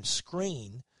phone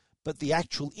screen, but the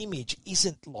actual image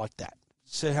isn't like that.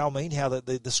 So how I mean? How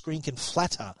the screen can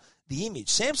flatter the image.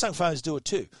 Samsung phones do it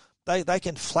too. They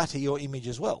can flatter your image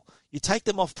as well. You take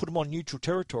them off, put them on neutral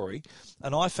territory,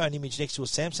 an iPhone image next to a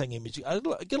Samsung image, it's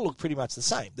going to look pretty much the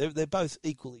same. They're both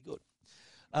equally good.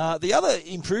 The other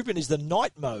improvement is the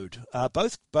night mode.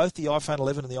 Both the iPhone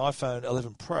 11 and the iPhone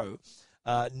 11 Pro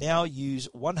now use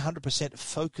 100%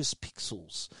 focus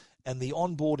pixels and the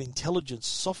onboard intelligence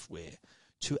software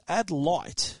to add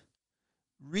light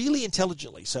really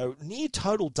intelligently. So near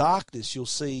total darkness, you'll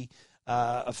see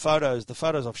the photos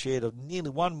I've shared of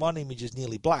nearly one image is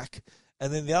nearly black,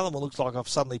 and then the other one looks like I've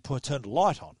suddenly turned a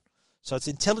light on. So it's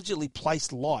intelligently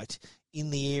placed light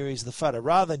in the areas of the photo.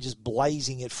 Rather than just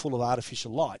blazing it full of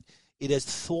artificial light, it has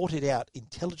thought it out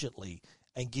intelligently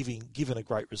and given a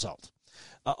great result.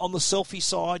 On the selfie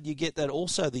side, you get that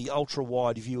also the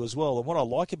ultra-wide view as well. And what I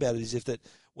like about it is that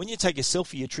when you take a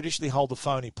selfie, you traditionally hold the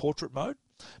phone in portrait mode.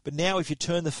 But now if you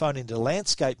turn the phone into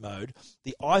landscape mode,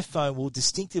 the iPhone will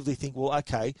distinctively think, well,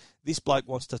 okay, this bloke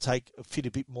wants to fit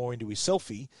a bit more into his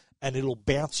selfie, and it'll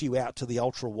bounce you out to the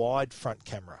ultra-wide front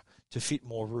camera to fit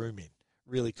more room in.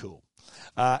 Really cool.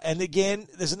 And again,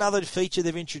 there's another feature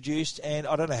they've introduced, and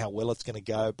I don't know how well it's going to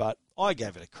go, but I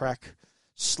gave it a crack.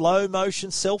 Slow motion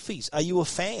selfies. Are you a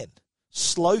fan?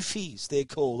 Slofies, they're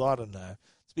called. I don't know.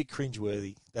 It's a bit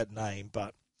cringeworthy, that name,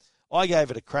 but I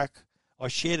gave it a crack. I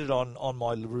shared it on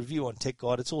my review on Tech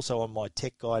Guide. It's also on my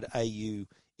Tech Guide AU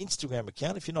Instagram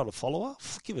account. If you're not a follower,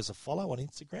 give us a follow on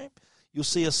Instagram. You'll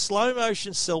see a slow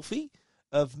motion selfie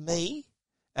of me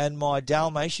and my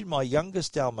Dalmatian, my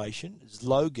youngest Dalmatian, is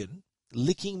Logan,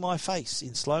 licking my face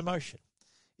in slow motion.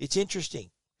 It's interesting.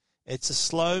 It's a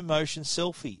slow motion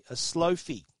selfie, a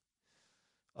slowfie.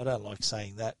 I don't like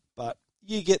saying that, but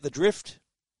you get the drift.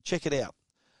 Check it out.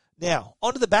 Now,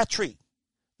 onto the battery.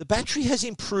 The battery has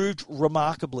improved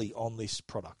remarkably on this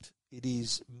product. It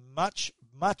is much,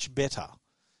 much better.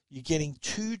 You're getting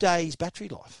 2 days battery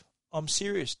life. I'm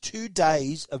serious. 2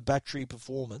 days of battery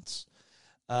performance.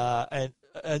 And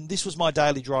this was my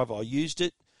daily driver. I used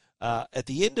it. At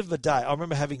the end of the day, I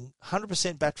remember having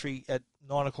 100% battery at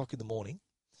 9 o'clock in the morning.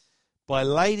 By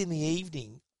late in the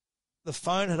evening, the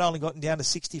phone had only gotten down to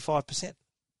 65%.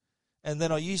 And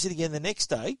then I used it again the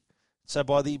next day. So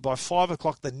by 5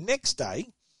 o'clock the next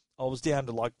day, I was down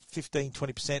to like 15,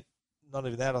 20%. Not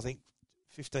even that, I think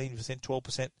 15%,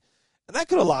 12%. And that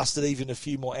could have lasted even a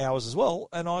few more hours as well.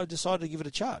 And I decided to give it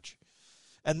a charge.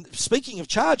 And speaking of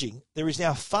charging, there is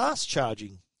now fast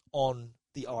charging on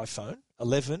the iPhone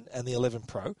 11 and the 11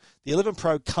 Pro. The 11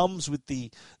 Pro comes with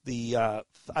the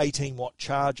 18-watt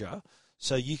charger,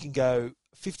 so you can go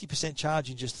 50% charge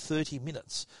in just 30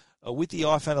 minutes. With the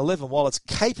iPhone 11, while it's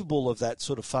capable of that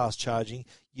sort of fast charging,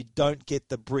 you don't get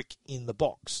the brick in the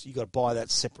box. You've got to buy that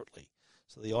separately.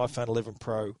 So the iPhone 11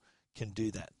 Pro can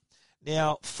do that.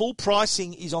 Now, full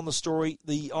pricing is on the story.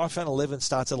 The iPhone 11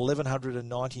 starts at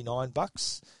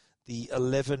 $1,199. The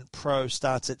 11 Pro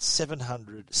starts at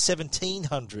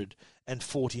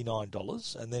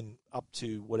 $1,749, and then up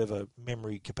to whatever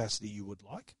memory capacity you would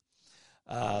like.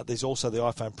 There's also the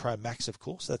iPhone Pro Max, of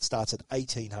course. That starts at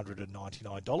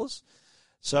 $1,899.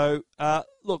 So,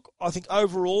 look, I think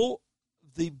overall,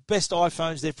 the best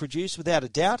iPhones they've produced, without a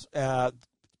doubt.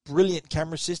 Brilliant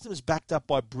camera systems backed up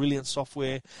by brilliant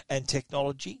software and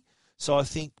technology. So I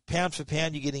think pound for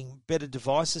pound, you're getting better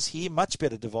devices here, much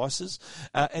better devices.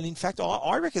 And in fact,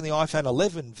 I reckon the iPhone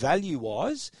 11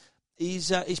 value-wise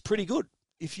is pretty good.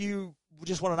 If you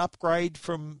just want an upgrade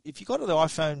if you got the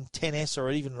iPhone XS or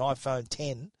even an iPhone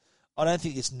 10, I don't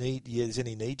think there's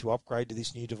any need to upgrade to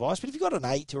this new device. But if you've got an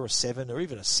 8 or a 7 or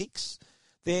even a 6,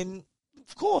 then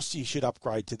of course you should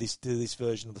upgrade to this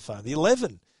version of the phone. The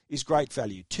 11 is great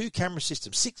value. 2 camera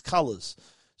systems, 6 colours,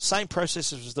 same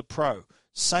processors as the Pro,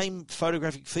 same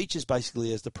photographic features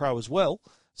basically as the Pro as well,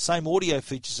 same audio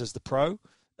features as the Pro.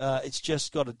 It's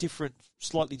just got a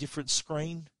slightly different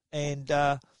screen and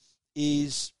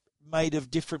is made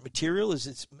of different material, as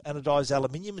it's anodized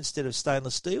aluminium instead of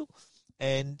stainless steel,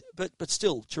 but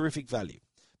still terrific value.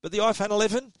 But the iPhone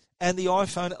 11 and the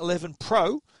iPhone 11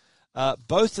 Pro,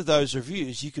 both of those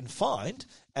reviews you can find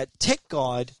at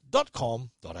techguide.com.au.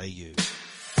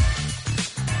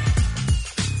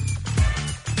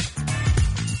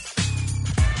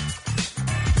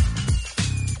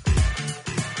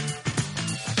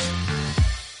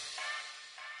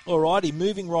 Alrighty,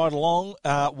 moving right along.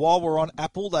 While we're on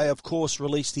Apple, they of course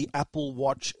released the Apple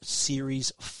Watch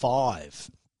Series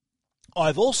 5.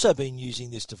 I've also been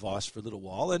using this device for a little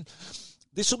while, and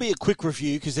this will be a quick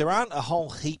review because there aren't a whole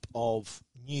heap of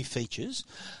new features,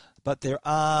 but there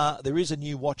is a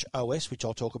new Watch OS, which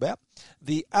I'll talk about.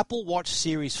 The Apple Watch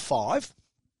Series 5,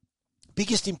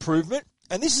 biggest improvement,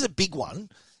 and this is a big one,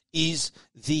 is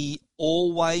the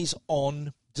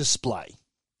always-on display.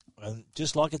 And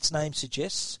just like its name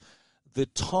suggests, the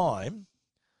time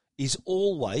is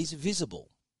always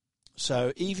visible.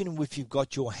 So even if you've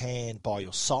got your hand by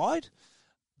your side,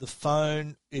 the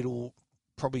phone, it'll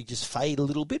probably just fade a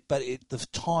little bit, but the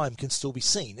time can still be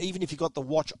seen. Even if you've got the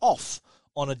watch off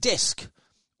on a desk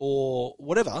or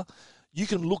whatever, you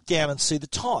can look down and see the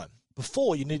time.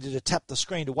 Before, you needed to tap the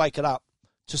screen to wake it up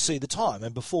to see the time.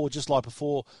 And before, just like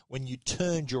before, when you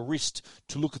turned your wrist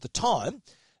to look at the time,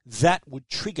 that would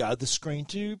trigger the screen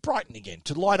to brighten again,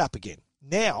 to light up again.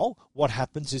 Now, what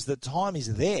happens is that time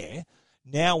is there.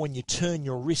 Now, when you turn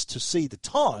your wrist to see the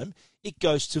time, it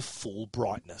goes to full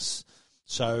brightness.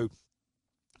 So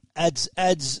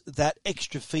adds that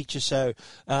extra feature, so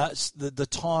the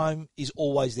time is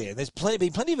always there. There's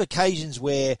been plenty of occasions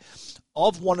where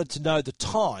I've wanted to know the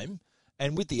time,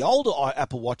 and with the older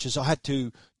Apple Watches, I had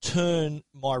to turn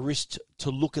my wrist to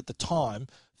look at the time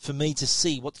for me to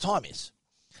see what the time is.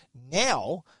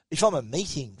 Now, if I'm in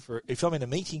a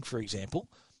meeting, for example,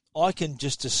 I can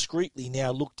just discreetly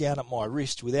now look down at my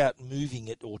wrist without moving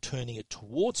it or turning it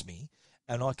towards me,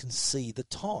 and I can see the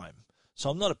time. So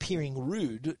I'm not appearing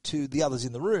rude to the others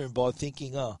in the room by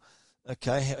thinking, oh,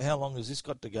 okay, how long has this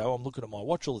got to go? I'm looking at my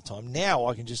watch all the time. Now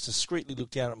I can just discreetly look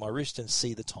down at my wrist and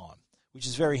see the time, which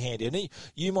is very handy. And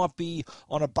you might be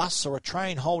on a bus or a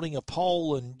train holding a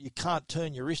pole and you can't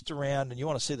turn your wrist around and you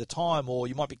want to see the time, or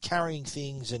you might be carrying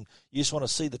things and you just want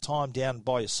to see the time down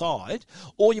by your side,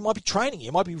 or you might be training,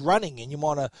 you might be running and you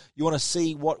want to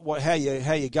see how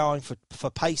you're going for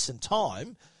pace and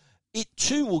time. It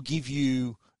too will give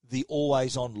you the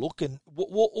always-on look, and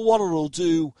what it'll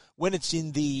do when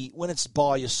it's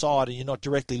by your side and you're not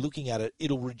directly looking at it,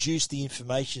 it'll reduce the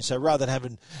information. So rather than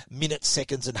having minutes,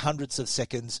 seconds, and hundredths of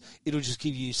seconds, it'll just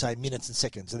give you, say, minutes and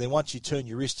seconds. And then once you turn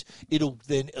your wrist, it'll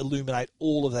then illuminate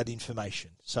all of that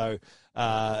information. So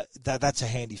that's a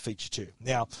handy feature too.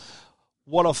 Now,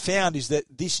 what I've found is that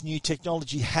this new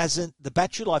technology the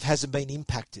battery life hasn't been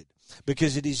impacted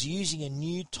because it is using a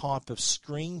new type of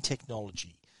screen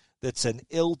technology. That's an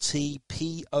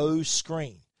LTPO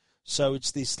screen. So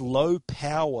it's this low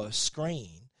power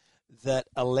screen that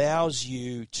allows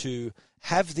you to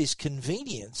have this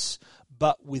convenience,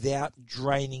 but without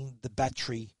draining the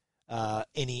battery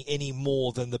any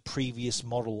more than the previous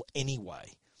model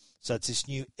anyway. So it's this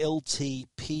new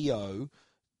LTPO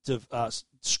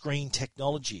screen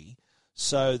technology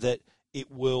so that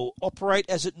it will operate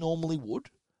as it normally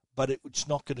would, but it's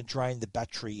not going to drain the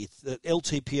battery. The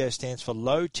LTPO stands for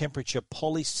low temperature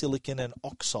polysilicon and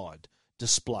oxide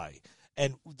display.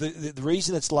 And the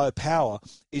reason it's low power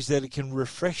is that it can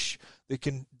refresh.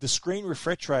 The screen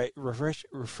refresh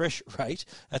rate,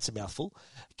 that's a mouthful,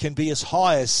 can be as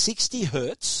high as 60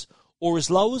 hertz or as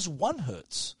low as 1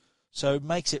 hertz. So it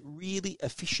makes it really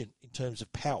efficient in terms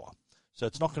of power. So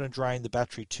it's not going to drain the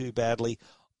battery too badly.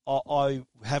 I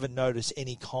haven't noticed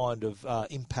any kind of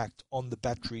impact on the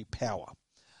battery power.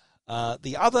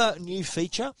 The other new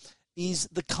feature is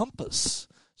the compass.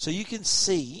 So you can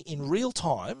see in real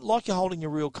time, like you're holding a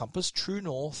real compass, true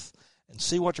north, and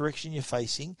see what direction you're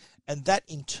facing. And that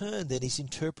in turn then is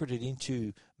interpreted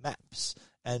into maps.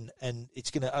 And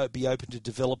it's going to be open to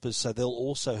developers, so they'll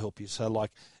also help you. So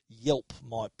like Yelp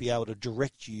might be able to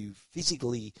direct you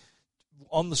physically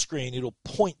on the screen. It'll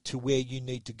point to where you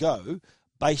need to go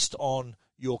based on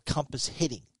your compass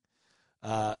heading.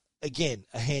 Again,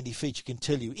 a handy feature can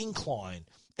tell you incline,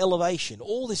 elevation,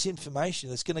 all this information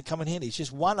that's going to come in handy. It's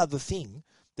just one other thing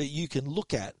that you can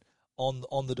look at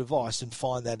on the device and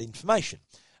find that information.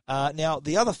 Now,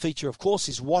 the other feature, of course,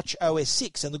 is Watch OS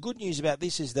 6. And the good news about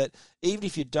this is that even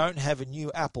if you don't have a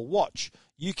new Apple Watch,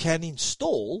 you can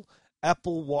install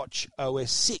Apple Watch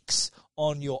OS 6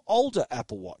 on your older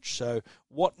Apple Watch. So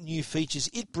what new features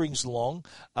it brings along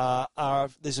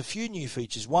there's a few new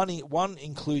features. One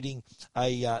including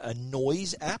a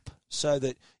noise app, so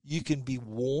that you can be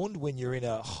warned when you're in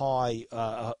a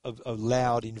a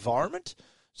loud environment.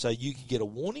 So you can get a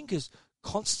warning, because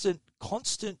constant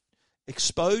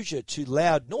exposure to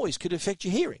loud noise could affect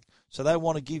your hearing. So they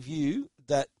want to give you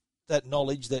that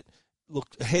knowledge that, look,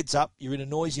 heads up, you're in a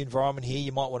noisy environment here,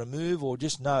 you might want to move, or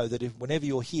just know that whenever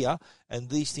you're here and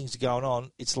these things are going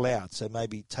on, it's loud, so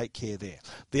maybe take care there.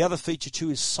 The other feature too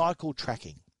is cycle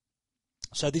tracking.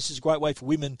 So this is a great way for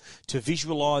women to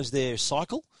visualize their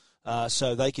cycle,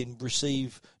 so they can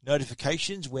receive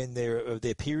notifications when their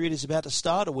period is about to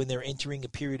start, or when they're entering a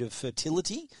period of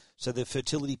fertility. So the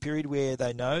fertility period where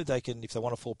they know they can, if they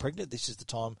want to fall pregnant, this is the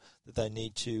time that they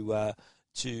need to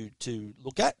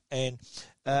look at. And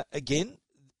again,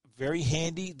 very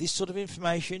handy, this sort of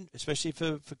information, especially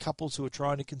for couples who are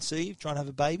trying to conceive, trying to have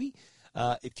a baby.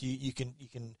 If you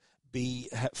can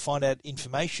find out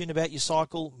information about your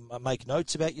cycle, make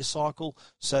notes about your cycle,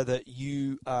 so that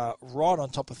you are right on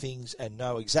top of things and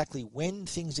know exactly when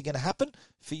things are going to happen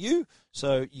for you,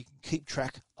 so you can keep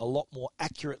track a lot more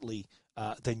accurately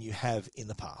than you have in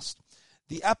the past.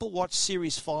 The Apple Watch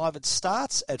Series 5, it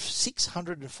starts at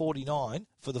 $649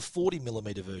 for the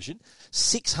 40mm version,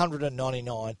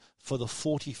 $699 for the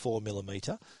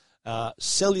 44mm.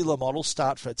 Cellular models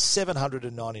start at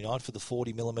 $799 for the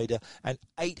 40mm and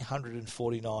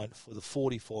 $849 for the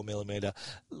 44mm. A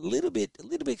little bit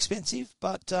expensive,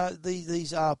 but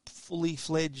these are fully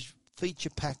fledged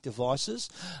feature-packed devices.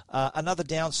 Another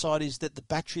downside is that the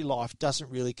battery life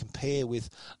doesn't really compare with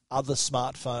other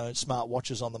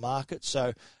smartwatches on the market.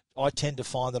 So I tend to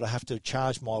find that I have to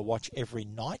charge my watch every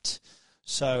night.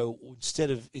 So instead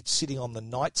of it sitting on the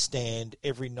nightstand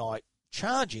every night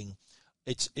charging,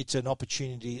 it's an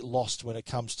opportunity lost when it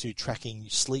comes to tracking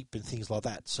sleep and things like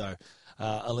that. So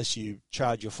unless you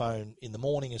charge your phone in the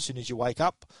morning as soon as you wake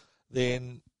up,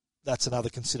 then that's another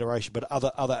consideration. But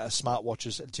other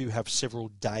smartwatches do have several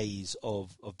days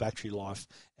of battery life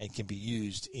and can be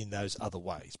used in those other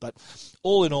ways. But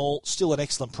all in all, still an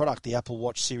excellent product, the Apple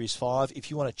Watch Series 5.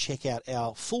 If you want to check out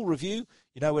our full review,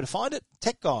 you know where to find it,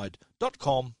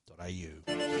 techguide.com.au.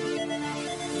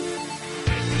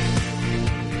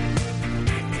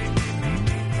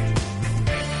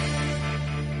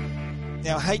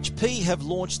 Now, HP have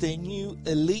launched their new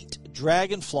Elite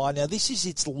DragonFly. Now, this is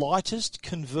its lightest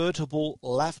convertible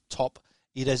laptop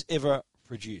it has ever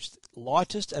produced.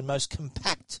 Lightest and most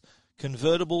compact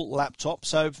convertible laptop.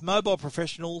 So, for mobile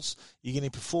professionals, you're getting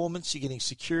performance, you're getting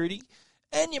security,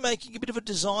 and you're making a bit of a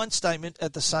design statement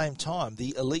at the same time.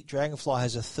 The Elite DragonFly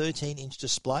has a 13-inch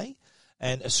display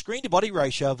and a screen-to-body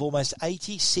ratio of almost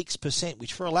 86%,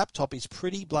 which for a laptop is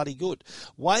pretty bloody good.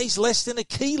 Weighs less than a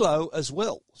kilo as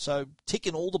well, so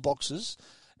ticking all the boxes.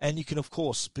 And you can, of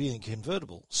course, being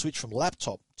convertible, switch from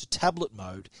laptop to tablet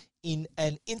mode in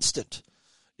an instant.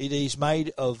 It is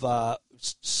made of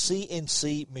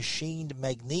CNC machined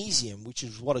magnesium, which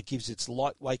is what it gives its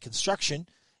lightweight construction,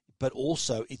 but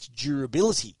also its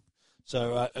durability.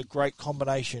 So a great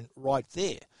combination right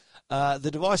there. The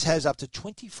device has up to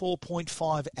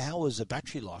 24.5 hours of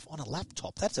battery life on a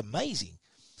laptop. That's amazing.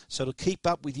 So to keep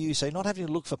up with you, so not having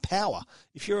to look for power.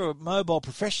 If you're a mobile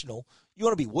professional, you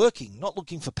want to be working, not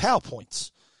looking for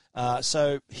PowerPoints.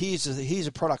 So here's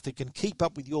a product that can keep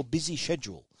up with your busy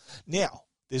schedule. Now,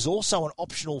 there's also an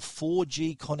optional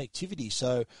 4G connectivity,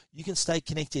 so you can stay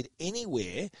connected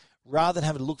anywhere rather than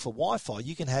having to look for Wi-Fi.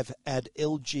 You can add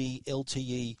LG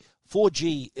LTE,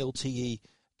 4G LTE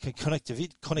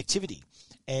connectivity,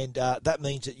 and that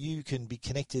means that you can be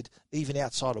connected even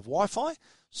outside of Wi-Fi.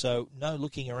 So no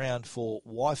looking around for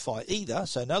Wi-Fi either.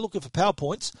 So no looking for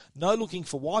PowerPoints, no looking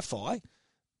for Wi-Fi.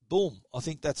 Boom. I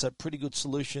think that's a pretty good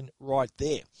solution right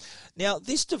there. Now,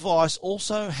 this device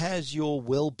also has your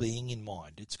well-being in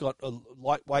mind. It's got a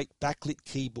lightweight backlit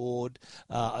keyboard,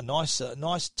 a nice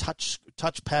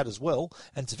touchpad as well,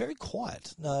 and it's very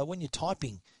quiet. When you're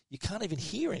typing, you can't even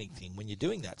hear anything when you're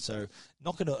doing that, so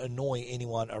not going to annoy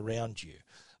anyone around you.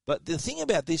 But the thing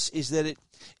about this is that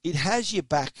it has your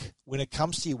back when it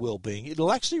comes to your well-being.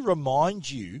 It'll actually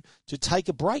remind you to take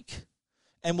a break,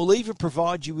 and will even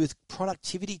provide you with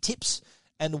productivity tips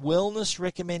and wellness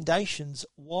recommendations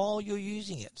while you're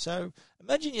using it. So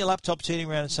imagine your laptop turning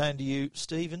around and saying to you,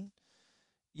 Stephen,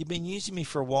 you've been using me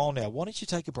for a while now. Why don't you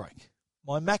take a break?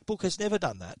 My MacBook has never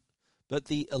done that, but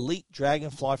the Elite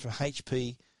DragonFly from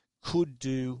HP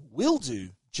will do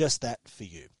just that for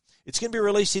you. It's going to be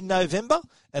released in November,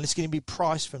 and it's going to be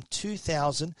priced from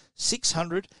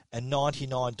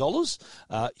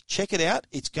 $2,699. Check it out.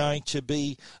 It's going to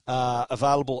be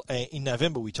available in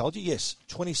November, we told you. Yes,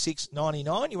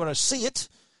 $26.99. You want to see it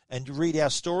and read our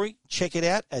story? Check it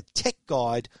out at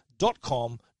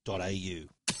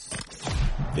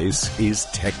techguide.com.au. This is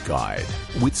Tech Guide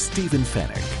with Stephen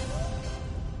Fennick.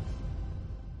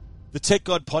 The Tech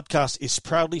Guide podcast is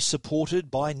proudly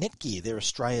supported by Netgear. They're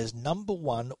Australia's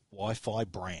 #1 Wi-Fi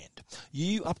brand.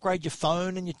 You upgrade your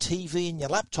phone and your TV and your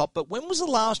laptop, but when was the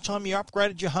last time you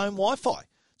upgraded your home Wi-Fi?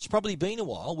 It's probably been a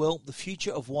while. Well, the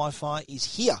future of Wi-Fi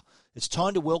is here. It's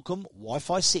time to welcome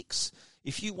Wi-Fi 6.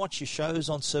 If you watch your shows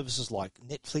on services like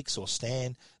Netflix or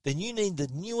Stan, then you need the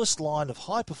newest line of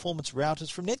high-performance routers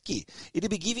from Netgear. It'll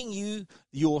be giving you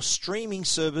your streaming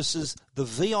services the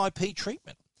VIP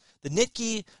treatment. The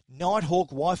Netgear Nighthawk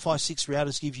Wi-Fi 6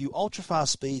 routers give you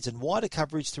ultra-fast speeds and wider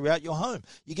coverage throughout your home.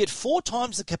 You get 4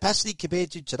 times the capacity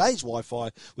compared to today's Wi-Fi,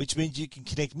 which means you can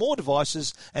connect more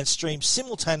devices and stream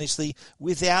simultaneously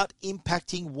without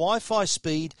impacting Wi-Fi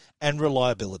speed and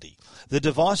reliability. The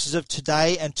devices of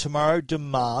today and tomorrow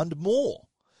demand more.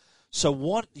 So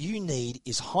what you need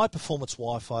is high-performance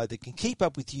Wi-Fi that can keep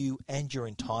up with you and your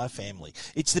entire family.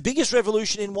 It's the biggest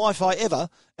revolution in Wi-Fi ever,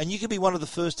 and you can be one of the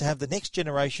first to have the next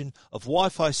generation of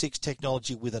Wi-Fi 6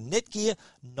 technology with a Netgear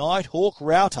Nighthawk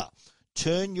router.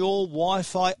 Turn your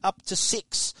Wi-Fi up to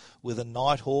 6 with a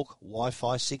Nighthawk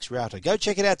Wi-Fi 6 router. Go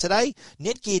check it out today.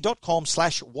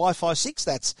 Netgear.com/Wi-Fi 6.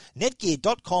 That's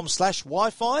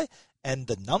netgear.com/Wi-Fi and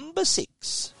the number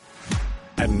 6.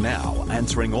 And now,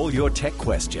 answering all your tech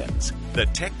questions, the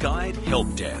Tech Guide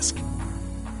Help Desk.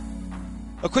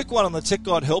 A quick one on the Tech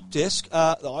Guide Help Desk.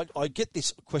 I get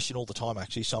this question all the time,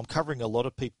 actually, so I'm covering a lot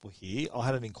of people here. I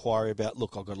had an inquiry about,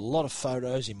 look, I've got a lot of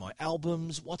photos in my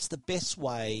albums. What's the best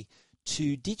way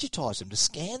to digitise them, to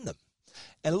scan them?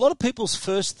 And a lot of people's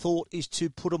first thought is to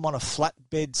put them on a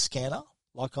flatbed scanner,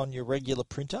 like on your regular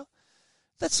printer.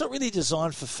 That's not really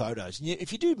designed for photos.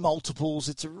 If you do multiples,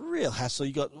 it's a real hassle.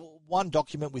 You've got one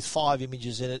document with 5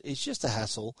 images in it. It's just a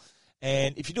hassle.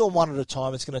 And if you do them one at a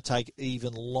time, it's going to take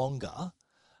even longer.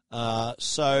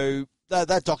 So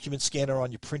that document scanner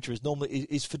on your printer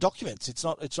is for documents. It's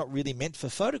not really meant for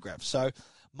photographs. So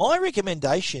my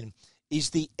recommendation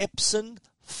is the Epson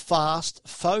Fast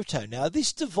Photo. Now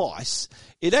this device,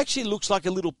 it actually looks like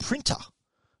a little printer,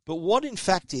 but what in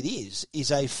fact it is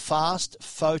a fast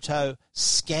photo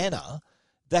scanner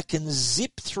that can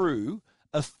zip through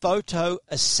a photo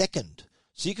a second.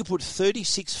 So you can put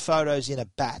 36 photos in a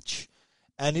batch,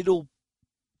 and it'll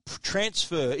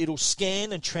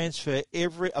scan and transfer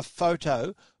a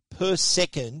photo per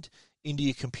second into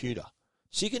your computer.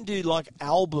 So you can do like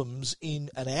albums in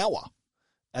an hour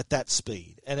at that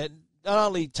speed. And it not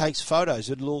only takes photos,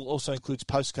 it also includes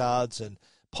postcards and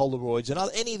Polaroids and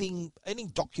any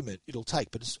document it'll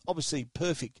take. But it's obviously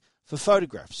perfect for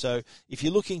photographs. So if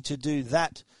you're looking to do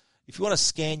that, if you want to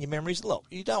scan your memories, look,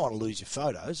 you don't want to lose your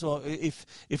photos. Or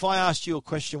if I asked you a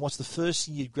question, what's the first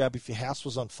thing you'd grab if your house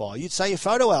was on fire? You'd say your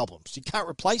photo albums. You can't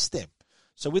replace them.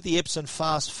 So with the Epson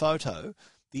Fast Photo,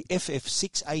 the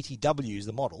FF680W is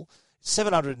the model,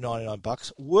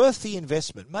 $799, worth the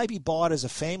investment. Maybe buy it as a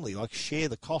family, like share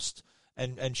the cost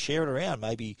and share it around.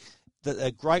 Maybe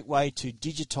a great way to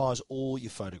digitize all your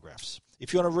photographs.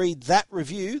 If you want to read that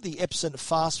review, the Epson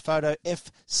Fast Photo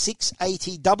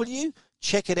F680W,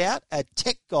 check it out at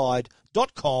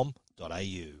techguide.com.au.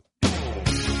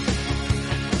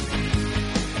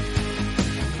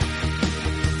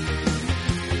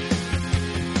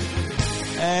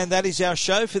 And that is our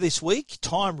show for this week.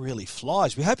 Time really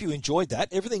flies. We hope you enjoyed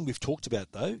that. Everything we've talked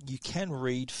about, though, you can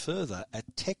read further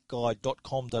at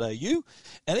techguide.com.au.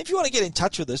 And if you want to get in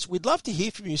touch with us, we'd love to hear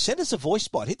from you. Send us a voice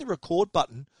bite. Hit the record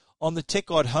button on the Tech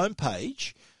Guide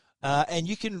homepage, and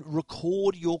you can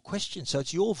record your question. So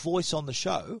it's your voice on the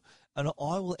show, and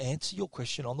I will answer your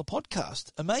question on the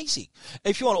podcast. Amazing.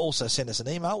 If you want to also send us an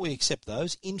email, we accept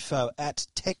those,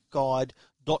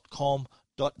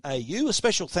 info@techguide.com.au. A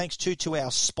special thanks to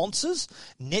our sponsors,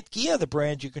 Netgear, the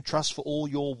brand you can trust for all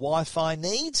your Wi-Fi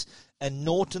needs, and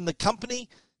Norton, the company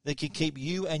that can keep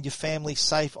you and your family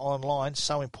safe online.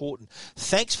 So important.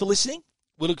 Thanks for listening.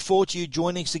 We look forward to you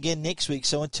joining us again next week.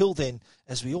 So until then,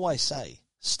 as we always say,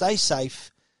 stay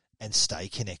safe and stay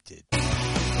connected.